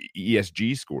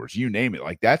 ESG scores, you name it.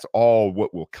 Like, that's all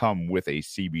what will come with a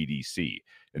CBDC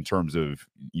in terms of,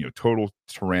 total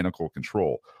tyrannical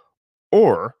control.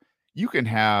 Or you can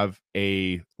have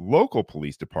a local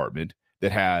police department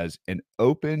that has an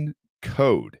open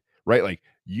code, right? Like,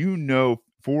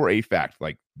 for a fact,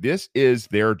 like, this is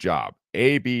their job: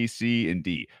 A, B, C, and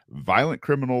D. Violent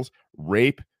criminals,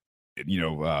 rape, you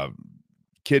know, uh,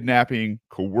 kidnapping,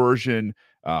 coercion,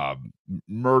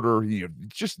 murder,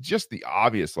 just the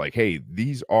obvious, like, hey,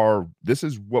 this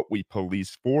is what we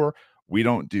police for. We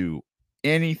don't do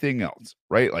anything else,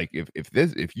 right? Like,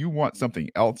 if you want something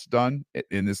else done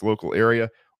in this local area,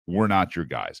 we're not your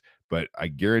guys. But I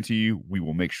guarantee you, we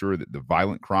will make sure that the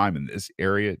violent crime in this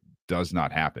area does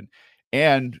not happen.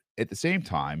 And at the same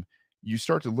time, you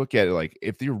start to look at it like,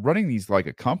 if you're running these like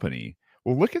a company,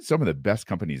 well, look at some of the best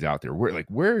companies out there.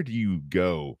 Where do you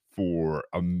go for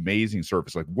amazing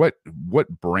service? Like, what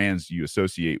brands do you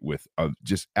associate with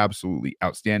just absolutely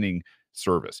outstanding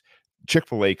service?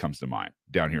 Chick-fil-A comes to mind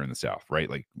down here in the South, right?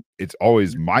 Like, it's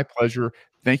always my pleasure.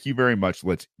 Thank you very much.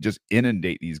 Let's just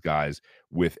inundate these guys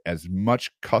with as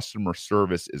much customer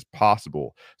service as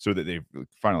possible, so that they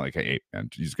finally like, hey, man,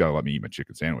 you just gotta let me eat my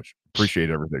chicken sandwich.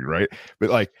 Appreciate everything, right? But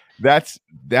like, that's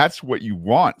what you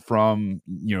want from,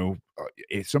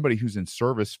 somebody who's in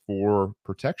service for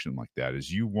protection like that.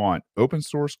 Is you want open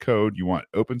source code, you want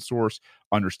open source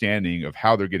understanding of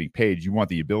how they're getting paid, you want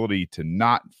the ability to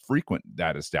not frequent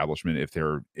that establishment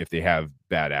if they have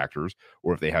bad actors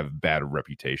or if they have bad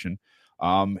reputation.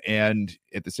 And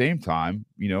at the same time,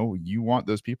 you want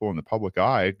those people in the public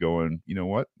eye going, you know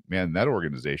what, man, that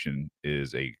organization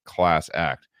is a class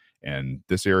act, and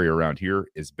this area around here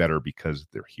is better because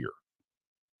they're here.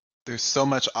 There's so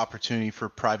much opportunity for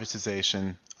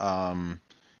privatization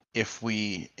if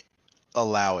we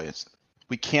allow it.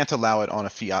 We can't allow it on a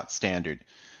fiat standard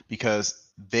because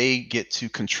they get to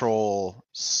control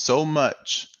so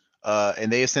much,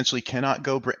 and they essentially cannot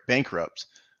go bankrupt,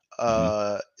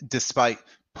 Mhm. despite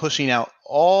pushing out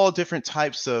all different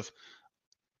types of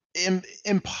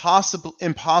impossible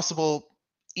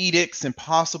edicts,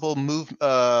 impossible movements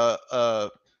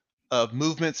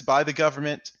by the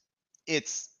government.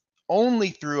 It's only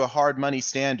through a hard money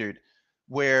standard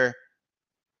where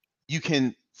you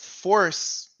can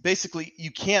basically,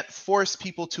 you can't force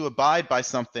people to abide by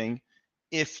something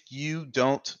if you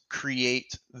don't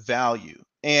create value.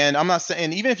 And I'm not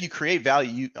saying, even if you create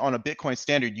value, on a Bitcoin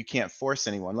standard, you can't force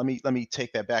anyone. Let me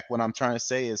take that back. What I'm trying to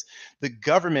say is, the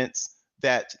governments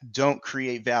that don't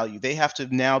create value, they have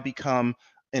to now become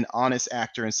an honest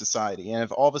actor in society. And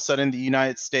if all of a sudden the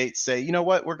United States say, you know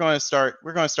what, we're going to start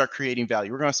creating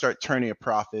value, we're going to start turning a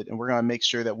profit, and we're going to make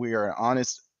sure that we are an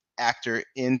honest actor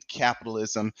in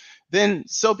capitalism, then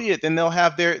so be it. Then they'll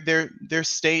have their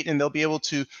state, and they'll be able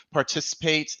to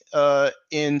participate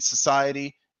in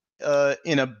society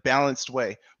in a balanced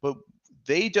way. But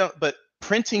they don't. But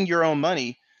printing your own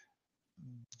money,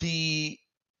 the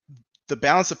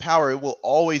balance of power, it will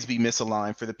always be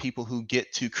misaligned for the people who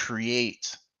get to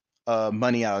create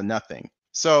money out of nothing.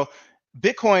 So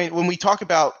Bitcoin, when we talk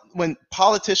about, when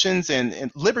politicians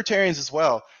and libertarians as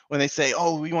well, when they say,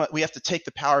 oh, we have to take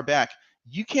the power back,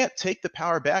 you can't take the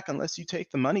power back unless you take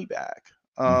the money back.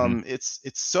 Mhm. It's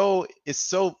so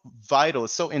vital,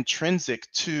 it's so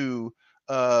intrinsic to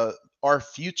our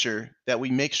future, that we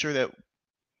make sure that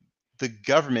the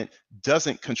government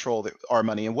doesn't control our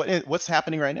money. And what's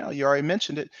happening right now, you already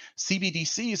mentioned it,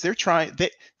 CBDCs,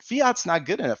 fiat's not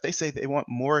good enough. They say they want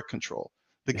more control.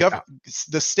 Yeah.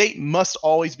 The state must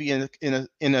always be in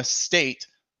a state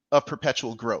of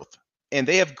perpetual growth. And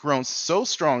they have grown so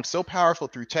strong, so powerful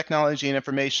through technology and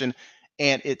information,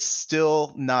 and it's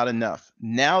still not enough.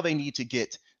 Now they need to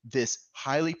get this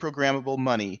highly programmable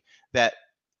money that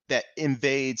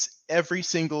invades every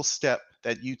single step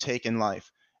that you take in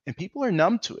life, and people are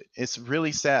numb to it. It's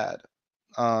really sad.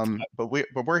 But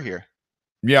we're here.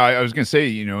 Yeah, I was gonna say,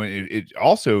 it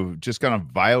also just kind of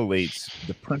violates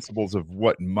the principles of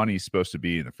what money's supposed to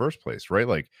be in the first place, right?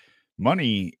 Like,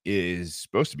 money is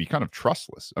supposed to be kind of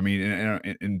trustless. I mean,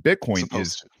 and Bitcoin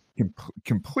is Supposed to.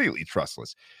 completely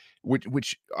trustless,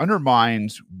 which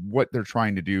undermines what they're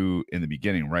trying to do in the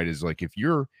beginning, right? Is like if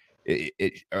you're,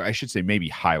 I should say, maybe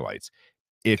highlights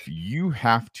if you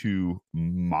have to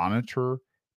monitor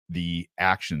the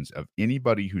actions of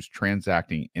anybody who's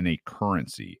transacting in a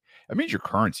currency, it means your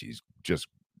currency is just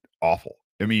awful.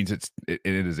 It means it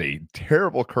is a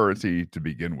terrible currency to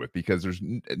begin with because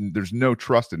there's no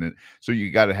trust in it. So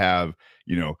you got to have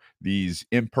these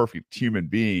imperfect human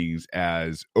beings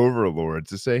as overlords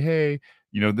to say, hey,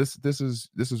 this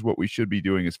is what we should be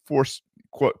doing is force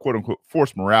quote unquote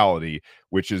force morality,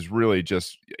 which is really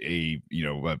just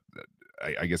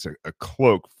I guess a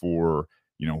cloak for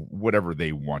whatever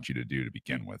they want you to do to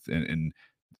begin with. And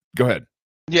go ahead.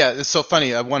 Yeah, it's so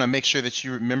funny. I want to make sure that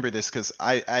you remember this because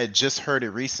I had just heard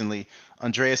it recently.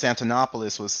 Andreas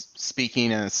Antonopoulos was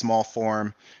speaking in a small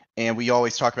forum, and we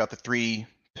always talk about the three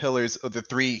pillars of the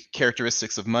three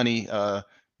characteristics of money: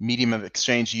 medium of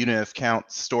exchange, unit of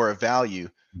count, store of value.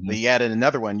 But Mhm. he added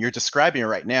another one. You're describing it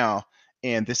right now,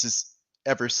 and this is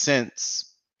ever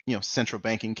since central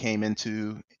banking came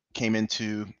into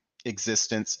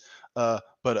existence,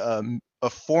 but a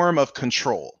form of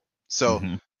control. So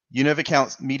Mhm. unit of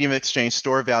accounts, medium of exchange,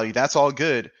 store of value, that's all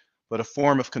good, but a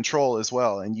form of control as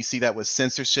well. And you see that with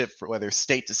censorship for whether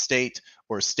state to state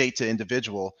or state to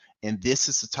individual. And this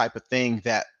is the type of thing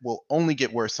that will only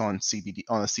get worse on a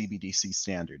CBDC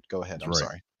standard. Go ahead. That's I'm right.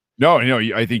 sorry. No,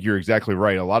 I think you're exactly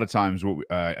right. A lot of times,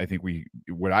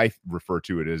 what I refer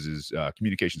to it as is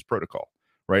communications protocol,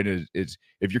 right? It's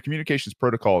if your communications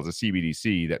protocol is a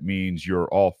CBDC, that means you're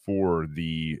all for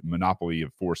the monopoly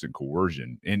of force and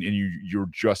coercion, and you're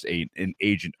just an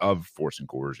agent of force and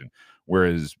coercion.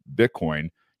 Whereas Bitcoin,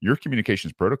 your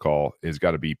communications protocol has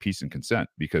got to be peace and consent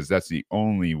because that's the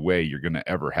only way you're going to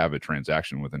ever have a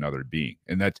transaction with another being,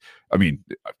 and that's, I mean,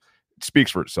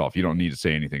 speaks for itself. You don't need to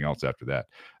say anything else after that.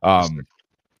 Um,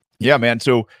 yeah, man.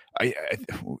 So I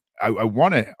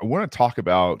want to talk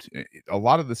about a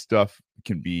lot of this stuff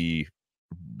can be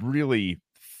really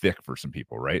thick for some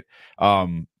people, right?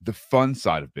 The fun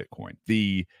side of Bitcoin,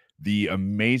 the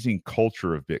amazing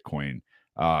culture of Bitcoin.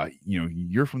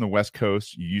 You're from the West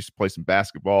Coast. You used to play some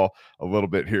basketball a little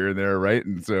bit here and there, right?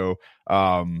 And so,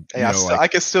 Hey, like I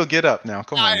can still get up now.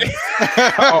 Come on I,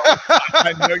 now. oh,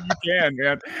 I know you can,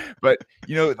 man. But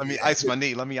Let me ice my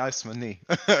knee. Let me ice my knee.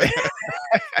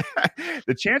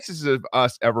 the chances of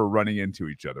us ever running into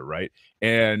each other, right?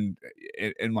 And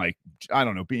like, I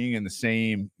don't know, being in the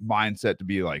same mindset to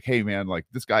be like, hey man, like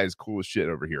this guy is cool as shit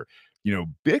over here.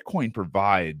 Bitcoin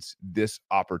provides this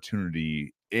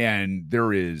opportunity, and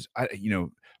there is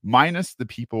minus the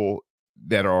people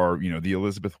that are the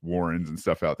Elizabeth Warrens and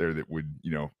stuff out there that would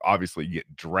obviously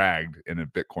get dragged in a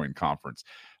Bitcoin conference.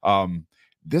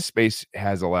 This space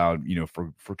has allowed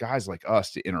for guys like us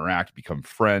to interact, become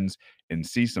friends, and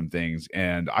see some things.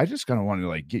 And I just kind of wanted to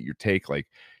like get your take, like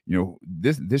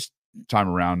this time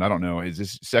around. I don't know, is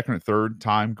this second or third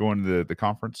time going to the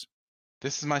conference?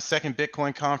 This is my second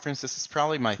Bitcoin conference. This is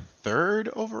probably my third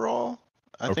overall.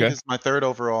 I think Okay. it's my third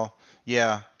overall.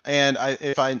 Yeah. And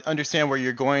if I understand where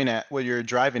you're going at, where you're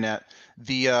driving at,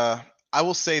 I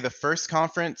will say the first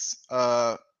conference,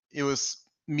 it was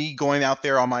me going out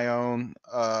there on my own,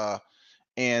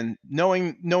 and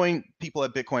knowing people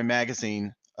at Bitcoin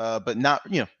Magazine, but not,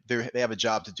 they have a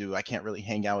job to do. I can't really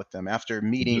hang out with them. After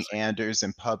meeting Interesting. Anders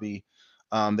and Pubby,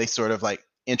 they sort of like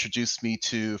introduced me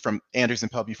to from Anders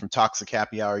and Pubby from Toxic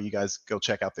Happy Hour. You guys go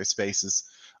check out their spaces.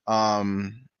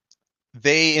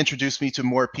 They introduced me to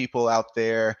more people out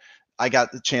there. I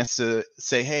got the chance to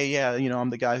say, hey, yeah, I'm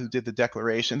the guy who did the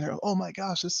declaration. They're, oh my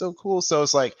gosh, it's so cool. So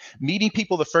it's like meeting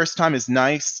people the first time is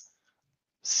nice.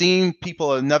 Seeing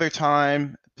people another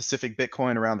time, Pacific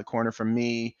Bitcoin around the corner from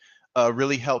me,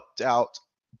 really helped out.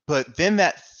 But then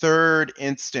that third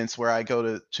instance where I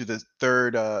go to the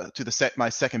third to the my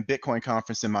second Bitcoin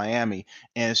conference in Miami,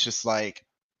 and it's just like,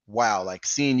 wow, like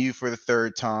seeing you for the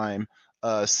third time,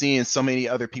 seeing so many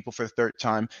other people for the third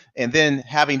time, and then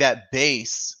having that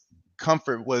base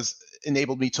comfort was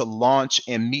enabled me to launch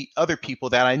and meet other people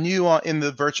that I knew in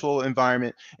the virtual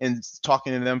environment and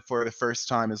talking to them for the first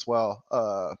time as well.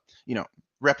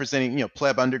 Representing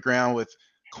Pleb Underground with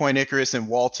Coin Icarus and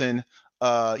Walton.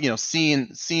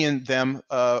 Seeing them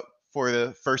for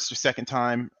the first or second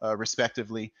time,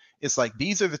 respectively. It's like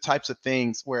these are the types of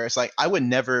things where it's like I would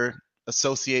never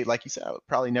associate, like you said, I would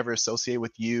probably never associate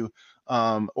with you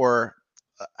or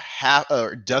half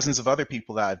or dozens of other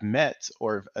people that I've met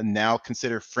or now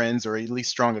consider friends or at least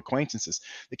strong acquaintances.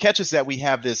 The catch is that we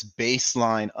have this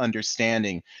baseline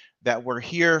understanding that we're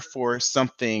here for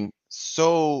something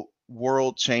so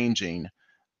world changing,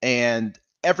 and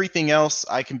everything else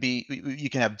I can be you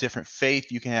can have different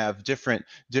faith, you can have different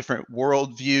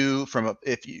worldview from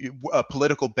a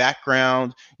political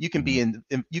background, you can be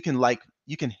Mhm. you can like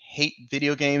you can hate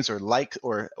video games or like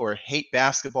or hate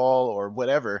basketball or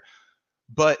whatever,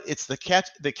 but it's the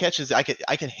catch is I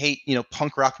could hate,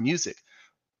 punk rock music.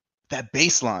 That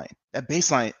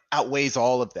baseline outweighs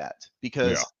all of that, Yeah.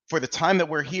 because for the time that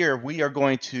we're here, we are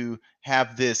going to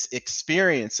have this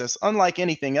experience that's unlike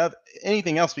anything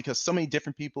else, because so many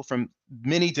different people from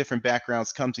many different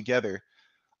backgrounds come together.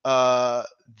 uh,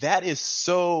 that is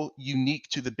so unique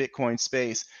to the Bitcoin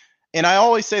space. And I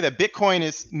always say that Bitcoin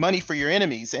is money for your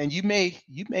enemies, and you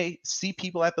may see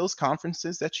people at those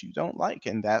conferences that you don't like,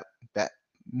 and that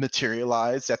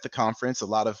materialized at the conference. A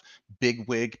lot of big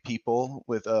wig people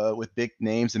with big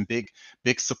names and big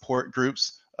support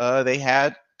groups. They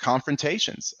had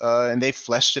confrontations, and they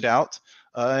fleshed it out,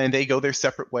 and they go their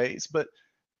separate ways. But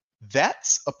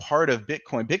that's a part of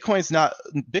Bitcoin.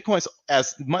 Bitcoin's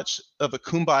as much of a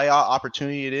kumbaya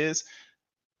opportunity it is.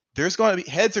 There's going to be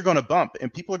heads are going to bump,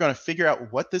 and people are going to figure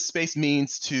out what this space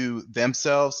means to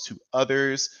themselves, to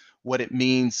others, what it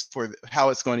means for how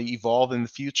it's going to evolve in the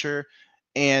future.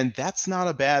 And that's not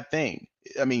a bad thing.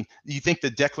 I mean, you think the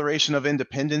Declaration of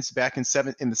Independence back in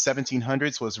the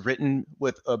 1700s was written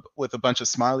with a bunch of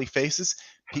smiley faces?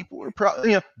 People were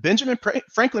probably,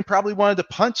 Franklin probably wanted to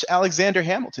punch Alexander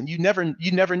Hamilton. You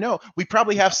never know. We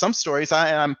probably have some stories.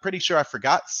 I'm pretty sure I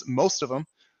forgot most of them,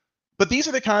 but these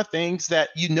are the kind of things that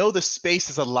the space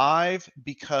is alive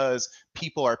because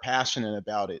people are passionate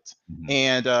about it. Mhm.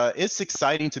 And it's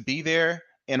exciting to be there.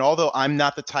 And although I'm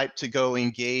not the type to go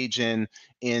engage in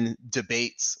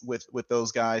debates with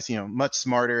those guys, much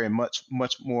smarter and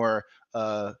much more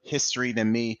history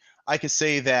than me, I could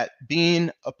say that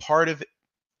being a part of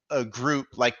a group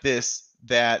like this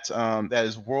that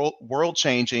is world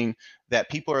changing, that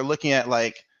people are looking at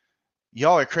like,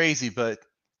 y'all are crazy, but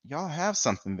y'all have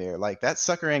something there. Like, that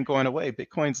sucker ain't going away.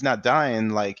 Bitcoin's not dying,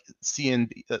 like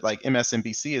like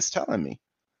MSNBC is telling me.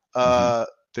 Mhm. Uh,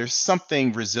 there's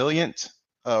something resilient,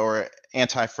 or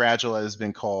anti-fragile, as has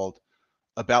been called,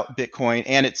 about Bitcoin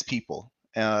and its people.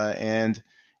 And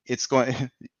it's going.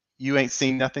 You ain't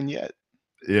seen nothing yet.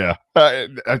 Yeah.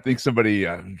 I think somebody,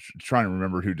 trying to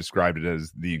remember who described it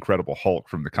as the Incredible Hulk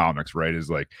from the comics, right? Is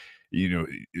like,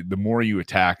 the more you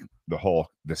attack the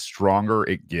Hulk, the stronger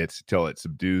it gets till it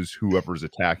subdues whoever's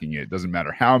attacking it. Doesn't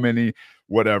matter how many,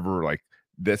 whatever. Like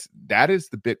that is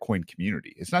the Bitcoin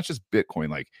community. It's not just Bitcoin.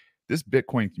 Like this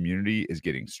Bitcoin community is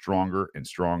getting stronger and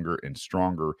stronger and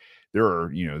stronger. There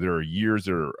are years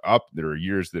that are up, there are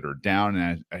years that are down.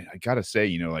 And I gotta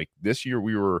say, like this year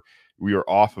we were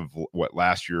off of what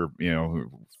last year,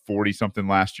 40 something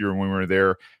last year when we were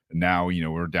there. Now,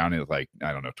 we're down at like,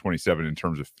 I don't know, 27 in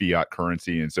terms of fiat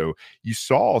currency. And so you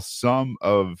saw some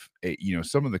of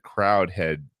the crowd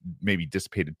had maybe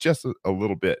dissipated just a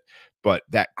little bit, but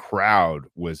that crowd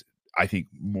was, I think,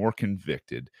 more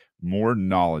convicted, more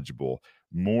knowledgeable,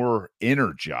 more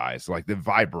energized. Like the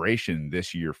vibration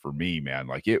this year for me, man,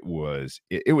 like it was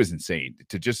insane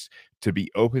to be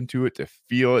open to it, to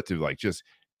feel it, to like just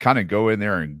kind of go in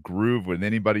there and groove with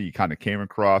anybody you kind of came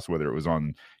across, whether it was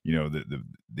on,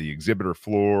 the exhibitor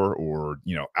floor or,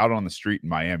 out on the street in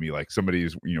Miami, like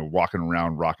somebody's, walking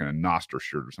around rocking a Noster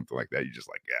shirt or something like that. You just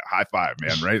like, yeah, high five,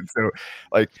 man. Right. So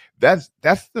like, that's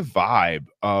the vibe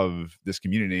of this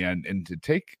community. And to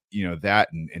take, that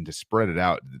and to spread it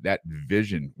out, that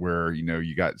vision where,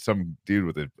 you got some dude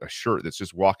with a shirt that's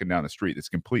just walking down the street, that's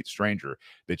a complete stranger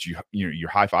that you're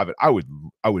high five it. I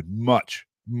would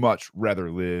much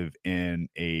rather live in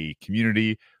a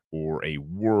community or a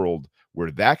world where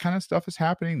that kind of stuff is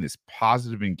happening, this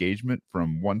positive engagement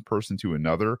from one person to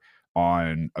another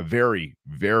on a very,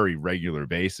 very regular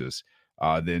basis,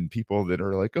 than people that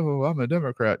are like, oh, I'm a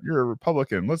Democrat, you're a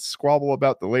Republican, let's squabble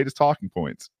about the latest talking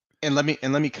points. And let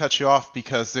me cut you off,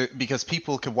 because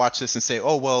people could watch this and say,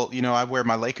 "Oh, well, I wear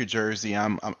my Laker jersey.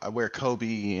 I wear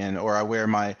Kobe, or I wear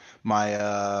my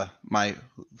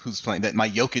who's playing that my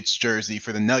Jokic jersey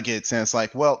for the Nuggets." And it's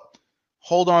like, well,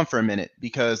 hold on for a minute,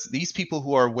 because these people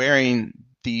who are wearing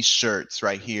these shirts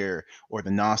right here, or the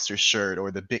Noster shirt,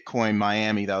 or the Bitcoin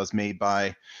Miami that was made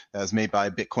by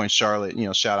Bitcoin Charlotte,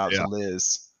 shout out to Yeah.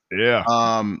 Liz. Yeah.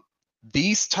 um,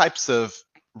 these types of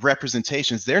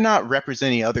representations, they're not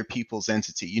representing other people's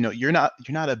entity. You're not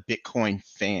a Bitcoin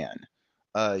fan.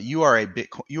 you are a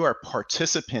Bitcoin, you are a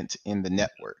participant in the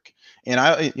network. And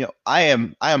I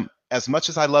am as much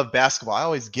as I love basketball, I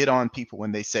always get on people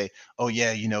when they say, "Oh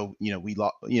yeah, we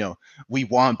lost, we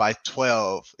won by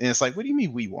 12." And it's like, "What do you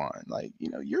mean we won?" Like,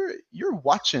 you're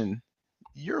watching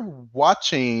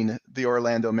the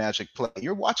Orlando Magic play.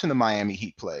 You're watching the Miami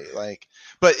Heat play. Like,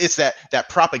 but it's that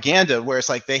propaganda where it's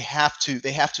like they have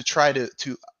to try to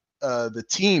the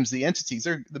teams, the entities,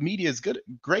 the media is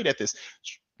great at this,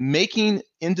 making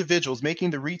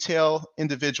the retail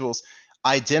individuals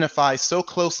identify so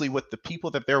closely with the people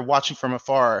that they're watching from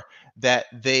afar that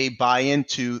they buy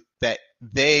into that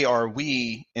they are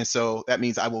we, and so that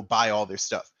means I will buy all their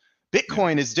stuff. Yeah.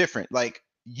 Bitcoin is different. Like,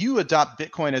 you adopt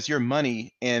Bitcoin as your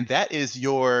money, and that is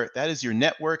your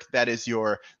network, that is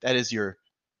your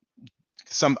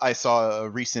some I saw a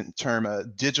recent term, a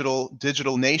digital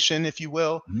nation, if you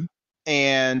will. Mhm.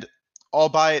 And all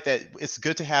by it that it's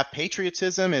good to have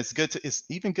patriotism. It's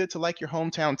even good to like your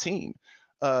hometown team.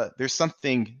 There's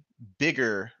something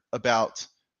bigger about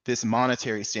this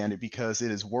monetary standard because it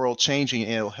is world changing,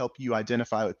 and it'll help you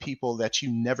identify with people that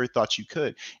you never thought you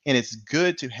could. And it's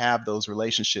good to have those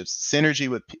relationships, synergy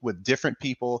with different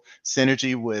people,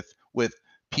 synergy with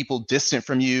people distant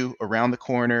from you around the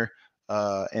corner.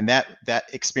 And that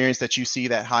experience that you see,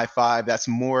 that high five, that's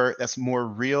more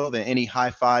real than any high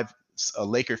five a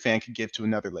Laker fan could give to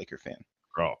another Laker fan.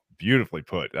 Oh, beautifully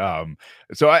put.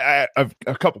 So I've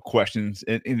a couple questions,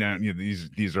 and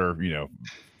these are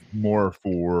more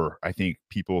for, I think,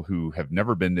 people who have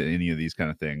never been to any of these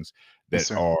kind of things Yes,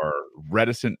 that sir. are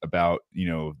reticent about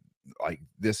like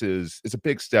it's a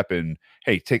big step in,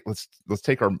 hey, let's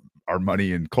take our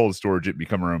money and cold storage it and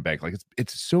become our own bank. Like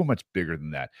it's so much bigger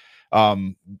than that.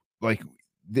 Um, like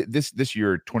this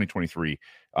year 2023,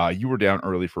 you were down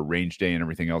early for range day and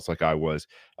everything else, like I was.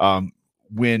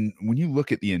 When you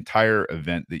look at the entire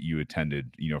event that you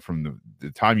attended, from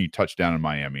the time you touched down in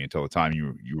Miami until the time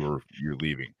you're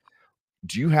leaving,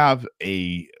 do you have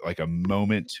a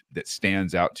moment that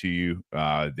stands out to you,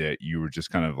 that you were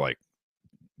just kind of like,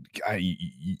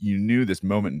 you knew this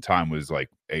moment in time was like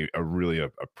a really a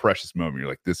precious moment? You're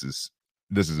like, this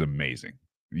is amazing.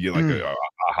 You like Mm. a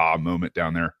aha moment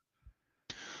down there?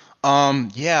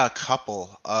 Yeah, a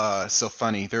couple. So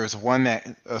funny. There was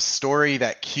a story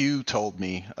that Q told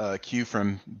me. Q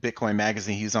from Bitcoin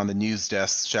Magazine. He's on the news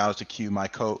desk. Shout out to Q, my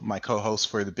co-host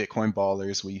for the Bitcoin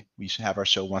Ballers. We should have our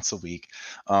show once a week.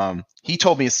 He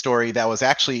told me a story that was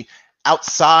actually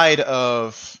outside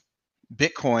of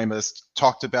Bitcoin, was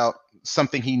talked about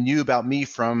something he knew about me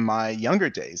from my younger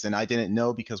days, and I didn't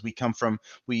know because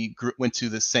went to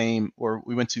the same, or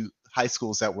we went to high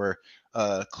schools that were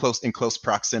close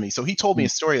proximity. So he told me Mm. a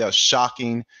story that was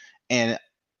shocking, and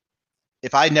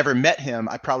if I never met him,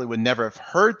 I probably would never have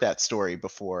heard that story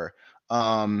before.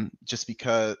 Just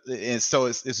because, and so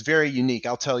it's very unique.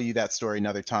 I'll tell you that story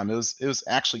another time. It was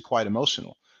actually quite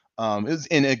emotional. It was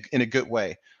in a good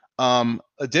way.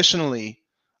 Additionally,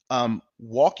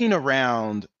 walking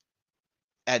around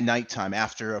at nighttime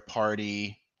after a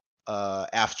party,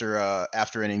 after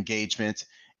an engagement,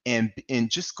 and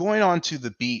just going onto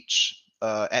the beach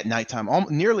at nighttime,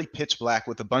 nearly pitch black,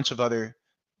 with a bunch of other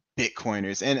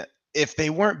Bitcoiners. And if they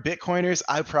weren't Bitcoiners,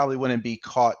 I probably wouldn't be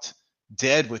caught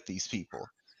dead with these people.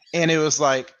 And it was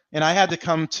like, and I had to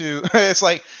come to it's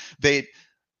like they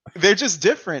they're just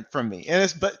different from me.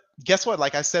 But guess what?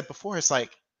 Like I said before, it's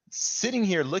like sitting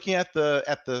here looking at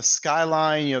the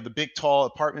skyline, the big tall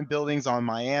apartment buildings on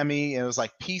Miami, and it was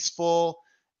like peaceful,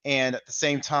 and at the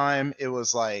same time it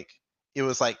was like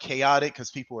chaotic because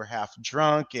people were half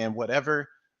drunk and whatever.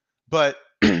 But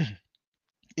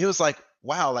it was like,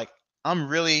 wow, like I'm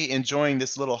really enjoying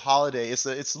this little holiday. It's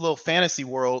a little fantasy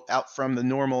world out from the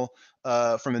normal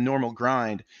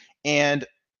grind. And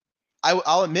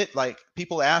I'll admit, like,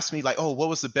 people ask me, like, oh, what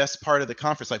was the best part of the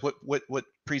conference? Like, what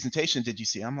presentation did you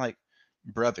see? I'm like,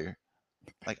 brother,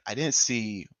 like, I didn't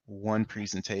see one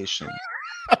presentation.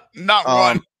 Not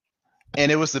one. Um,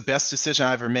 and it was the best decision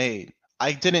I ever made.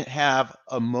 I didn't have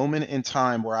a moment in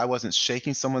time where I wasn't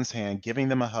shaking someone's hand, giving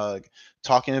them a hug,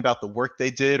 talking about the work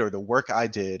they did or the work I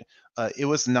did. It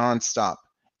was nonstop.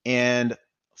 And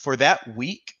for that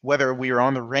week, whether we were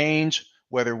on the range,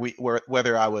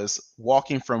 whether I was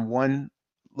walking from one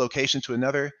location to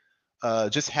another,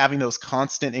 just having those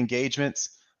constant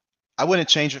engagements, I wouldn't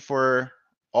change it for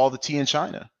all the tea in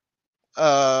China.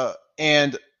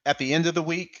 And at the end of the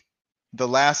week, the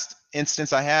last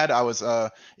instance I had, it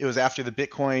was after the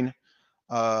Bitcoin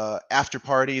after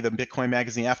party, the Bitcoin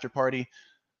Magazine after party.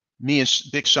 Me and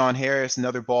Big Sean Harris,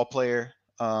 another ball player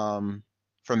from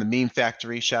the Meme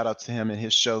Factory. Shout out to him and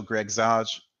his show, Greg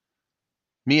Zaj.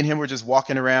 Me and him were just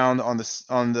walking around on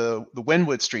the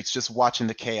Wynwood streets, just watching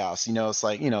the chaos. It's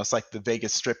like the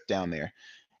Vegas Strip down there,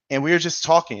 and we were just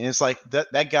talking. And it's like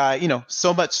that guy,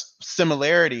 so much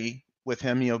similarity with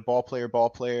him. Ball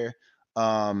player.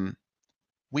 Um,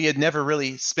 we had never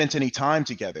really spent any time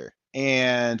together,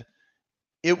 and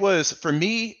it was, for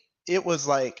me, it was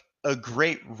like a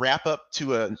great wrap up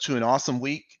to an awesome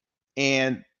week.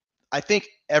 And I think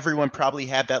everyone probably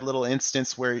had that little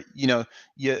instance where, you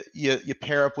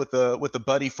pair up with a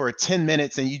buddy for 10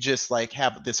 minutes, and you just like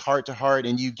have this heart to heart,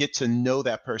 and you get to know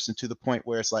that person to the point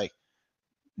where it's like,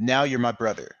 now you're my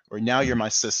brother, or now you're my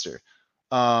sister.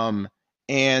 um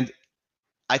and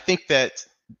I think that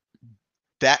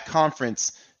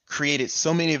conference created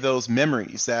so many of those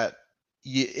memories that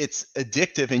it's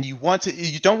addictive, and you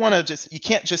don't want to you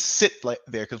can't just sit like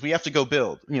there, because we have to go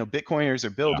build. Bitcoiners are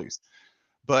Yeah. builders.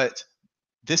 But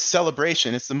this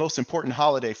celebration, it's the most important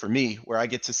holiday for me, where I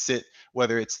get to sit,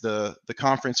 whether it's the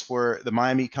conference, for the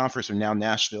Miami conference, or now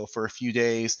Nashville, for a few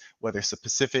days, whether it's a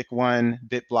Pacific one,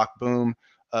 BitBlock Boom.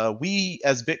 We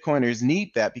as Bitcoiners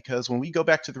need that, because when we go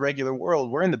back to the regular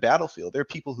world, we're in the battlefield. There are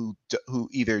people who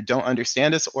either don't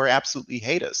understand us or absolutely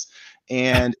hate us,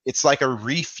 and it's like a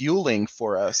refueling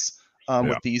for us, Yeah.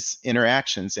 with these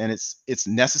interactions. And it's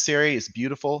necessary, it's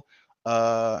beautiful,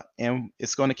 and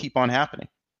it's going to keep on happening.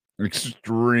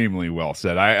 Extremely well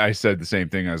said. I said the same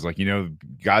thing. I was like,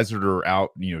 guys that are out,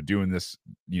 doing this,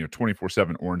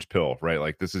 24/7 orange pill, right?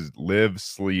 Like, this is live,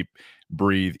 sleep,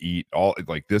 breathe, eat, all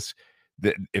like this.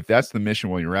 That if that's the mission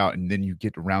while you're out, and then you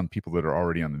get around people that are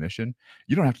already on the mission,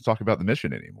 you don't have to talk about the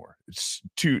mission anymore. It's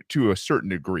to a certain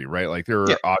degree, right? Like,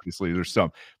 Yeah. there's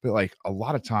some, but like a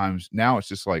lot of times now it's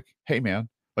just like, hey man,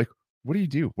 like, what do you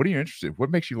do? What are you interested? What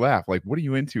makes you laugh? Like, what are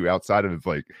you into outside of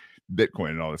like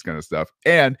Bitcoin and all this kind of stuff?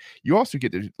 And you also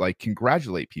get to like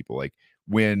congratulate people, like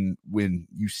when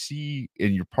you see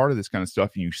and you're part of this kind of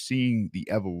stuff, and you seeing the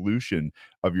evolution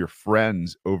of your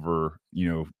friends over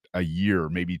a year,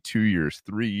 maybe 2 years,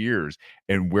 3 years,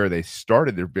 and where they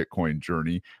started their Bitcoin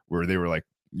journey, where they were like,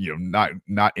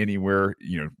 not anywhere,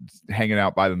 hanging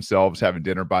out by themselves, having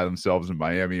dinner by themselves in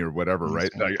Miami or whatever, Yes,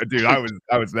 right? man. Like, dude,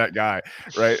 I was that guy,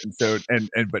 right? And so, and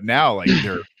but now, like,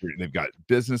 they've got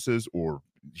businesses or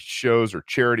shows or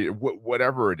charity,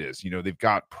 whatever it is, they've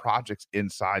got projects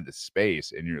inside the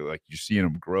space, and you're seeing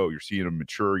them grow, you're seeing them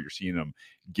mature, you're seeing them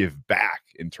give back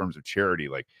in terms of charity,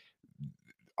 like,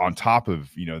 on top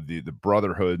of the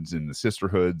brotherhoods and the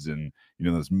sisterhoods, and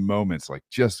those moments, like,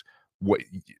 just what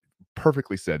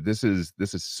perfectly said. This is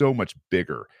so much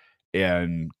bigger,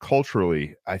 and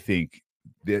culturally, I think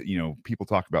that people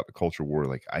talk about the culture war.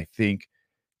 Like, I think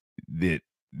that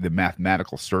the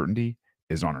mathematical certainty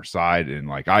is on our side, and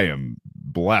like, I am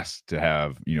blessed to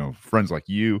have friends like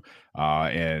you,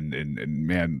 and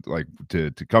man, like,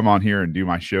 to come on here and do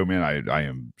my show, man. I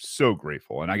am so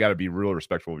grateful, and I got to be real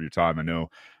respectful of your time. I know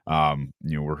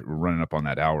we're running up on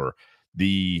that hour.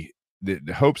 The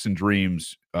hopes and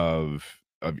dreams of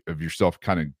yourself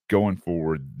kind of going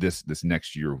forward this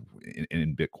next year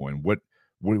in Bitcoin. What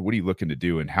are you looking to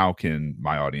do, and how can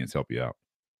my audience help you out?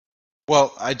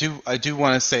 Well, I do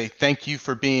want to say thank you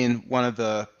for being one of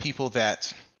the people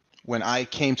that, when I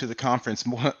came to the conference,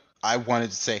 I wanted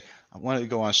to say I wanted to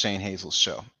go on Shane Hazel's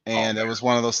show, Oh and it man. was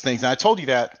one of those things. And I told you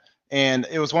that, and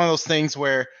it was one of those things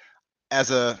where,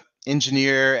 as a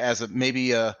engineer, as a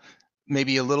maybe a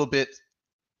little bit,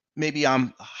 maybe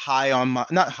I'm high on my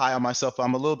not high on myself, but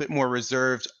I'm a little bit more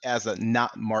reserved as a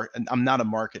not mark. I'm not a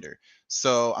marketer,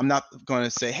 so I'm not going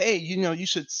to say, hey, you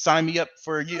should sign me up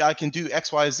for you. I can do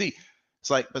X, Y, Z. It's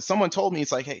like, but someone told me,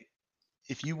 it's like, hey,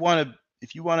 if you want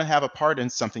to have a part in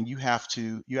something, you have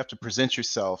to present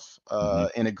yourself,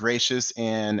 Mhm. in a gracious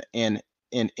and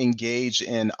engage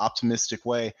and optimistic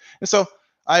way. And so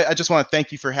I just want to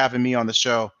thank you for having me on the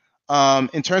show.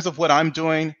 In terms of what I'm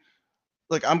doing,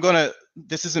 look,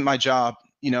 this isn't my job.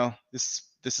 This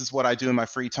is what I do in my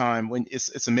free time. When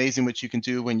it's amazing what you can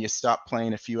do when you stop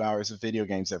playing a few hours of video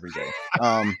games every day.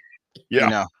 You Yeah.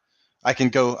 know, I can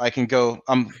go.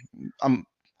 I'm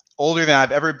older than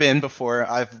I've ever been before.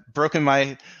 I've broken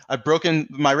my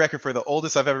record for the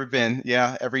oldest I've ever been.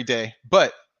 Yeah, every day.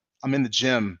 But I'm in the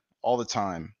gym all the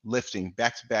time, lifting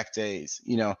back to back days.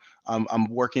 I'm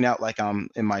working out like I'm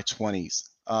in my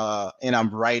 20s. And I'm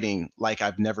writing like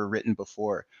I've never written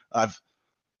before. I've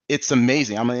It's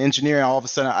amazing. I'm an engineer, and all of a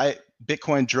sudden,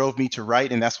 Bitcoin drove me to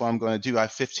write, and that's what I'm going to do. I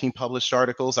have 15 published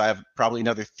articles. I have probably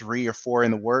another 3 or 4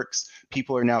 in the works.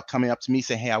 People are now coming up to me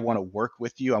saying, "Hey, I want to work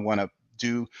with you. I want to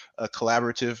do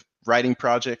collaborative writing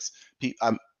projects."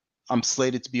 I'm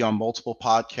slated to be on multiple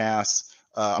podcasts.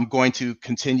 I'm going to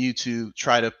continue to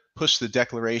try to push the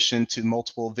declaration to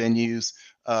multiple venues.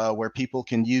 where people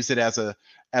can use it as a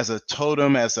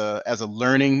totem, as a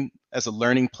learning as a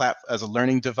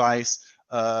learning device,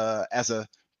 as a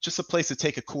just a place to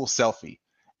take a cool selfie.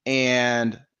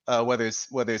 And whether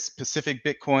it's Pacific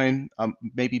Bitcoin,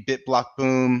 maybe BitBlock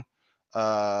Boom,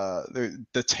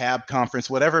 the Tab conference,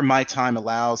 whatever my time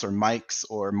allows, or Mike's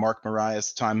or Mark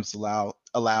Mariah's times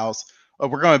allows,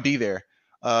 we're going to be there.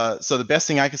 So the best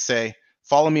thing I could say,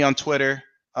 follow me on Twitter.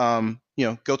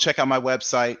 Go check out my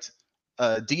website.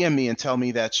 DM me and tell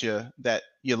me that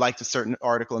you liked a certain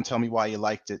article, and tell me why you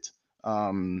liked it.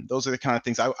 Those are the kind of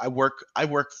things I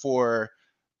work for,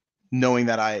 knowing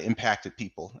that I impacted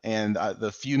people, and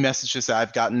the few messages that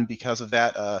I've gotten because of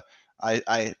that,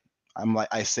 I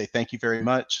say thank you very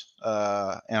much,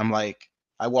 and I'm like,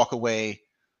 I walk away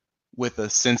with a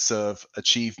sense of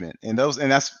achievement, and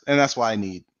that's why I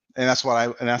need, and that's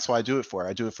why I do it for.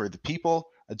 I do it for the people.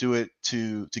 I do it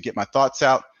to get my thoughts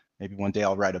out. Maybe one day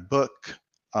I'll write a book.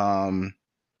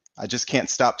 I just can't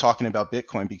stop talking about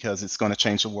Bitcoin because it's going to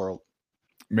change the world.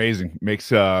 Amazing. Makes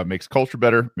culture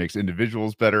better, makes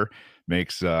individuals better,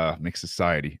 makes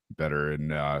society better.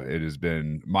 And it has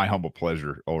been my humble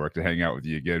pleasure, Ulric, to hang out with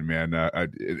you again, man.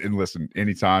 And listen,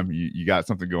 anytime you got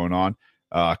something going on,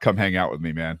 come hang out with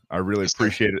me, man. I really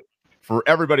appreciate it. For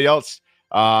everybody else,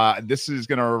 this is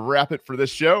gonna wrap it for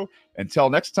this show. Until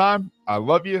next time, I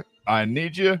love you. I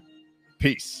need you.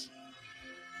 Peace.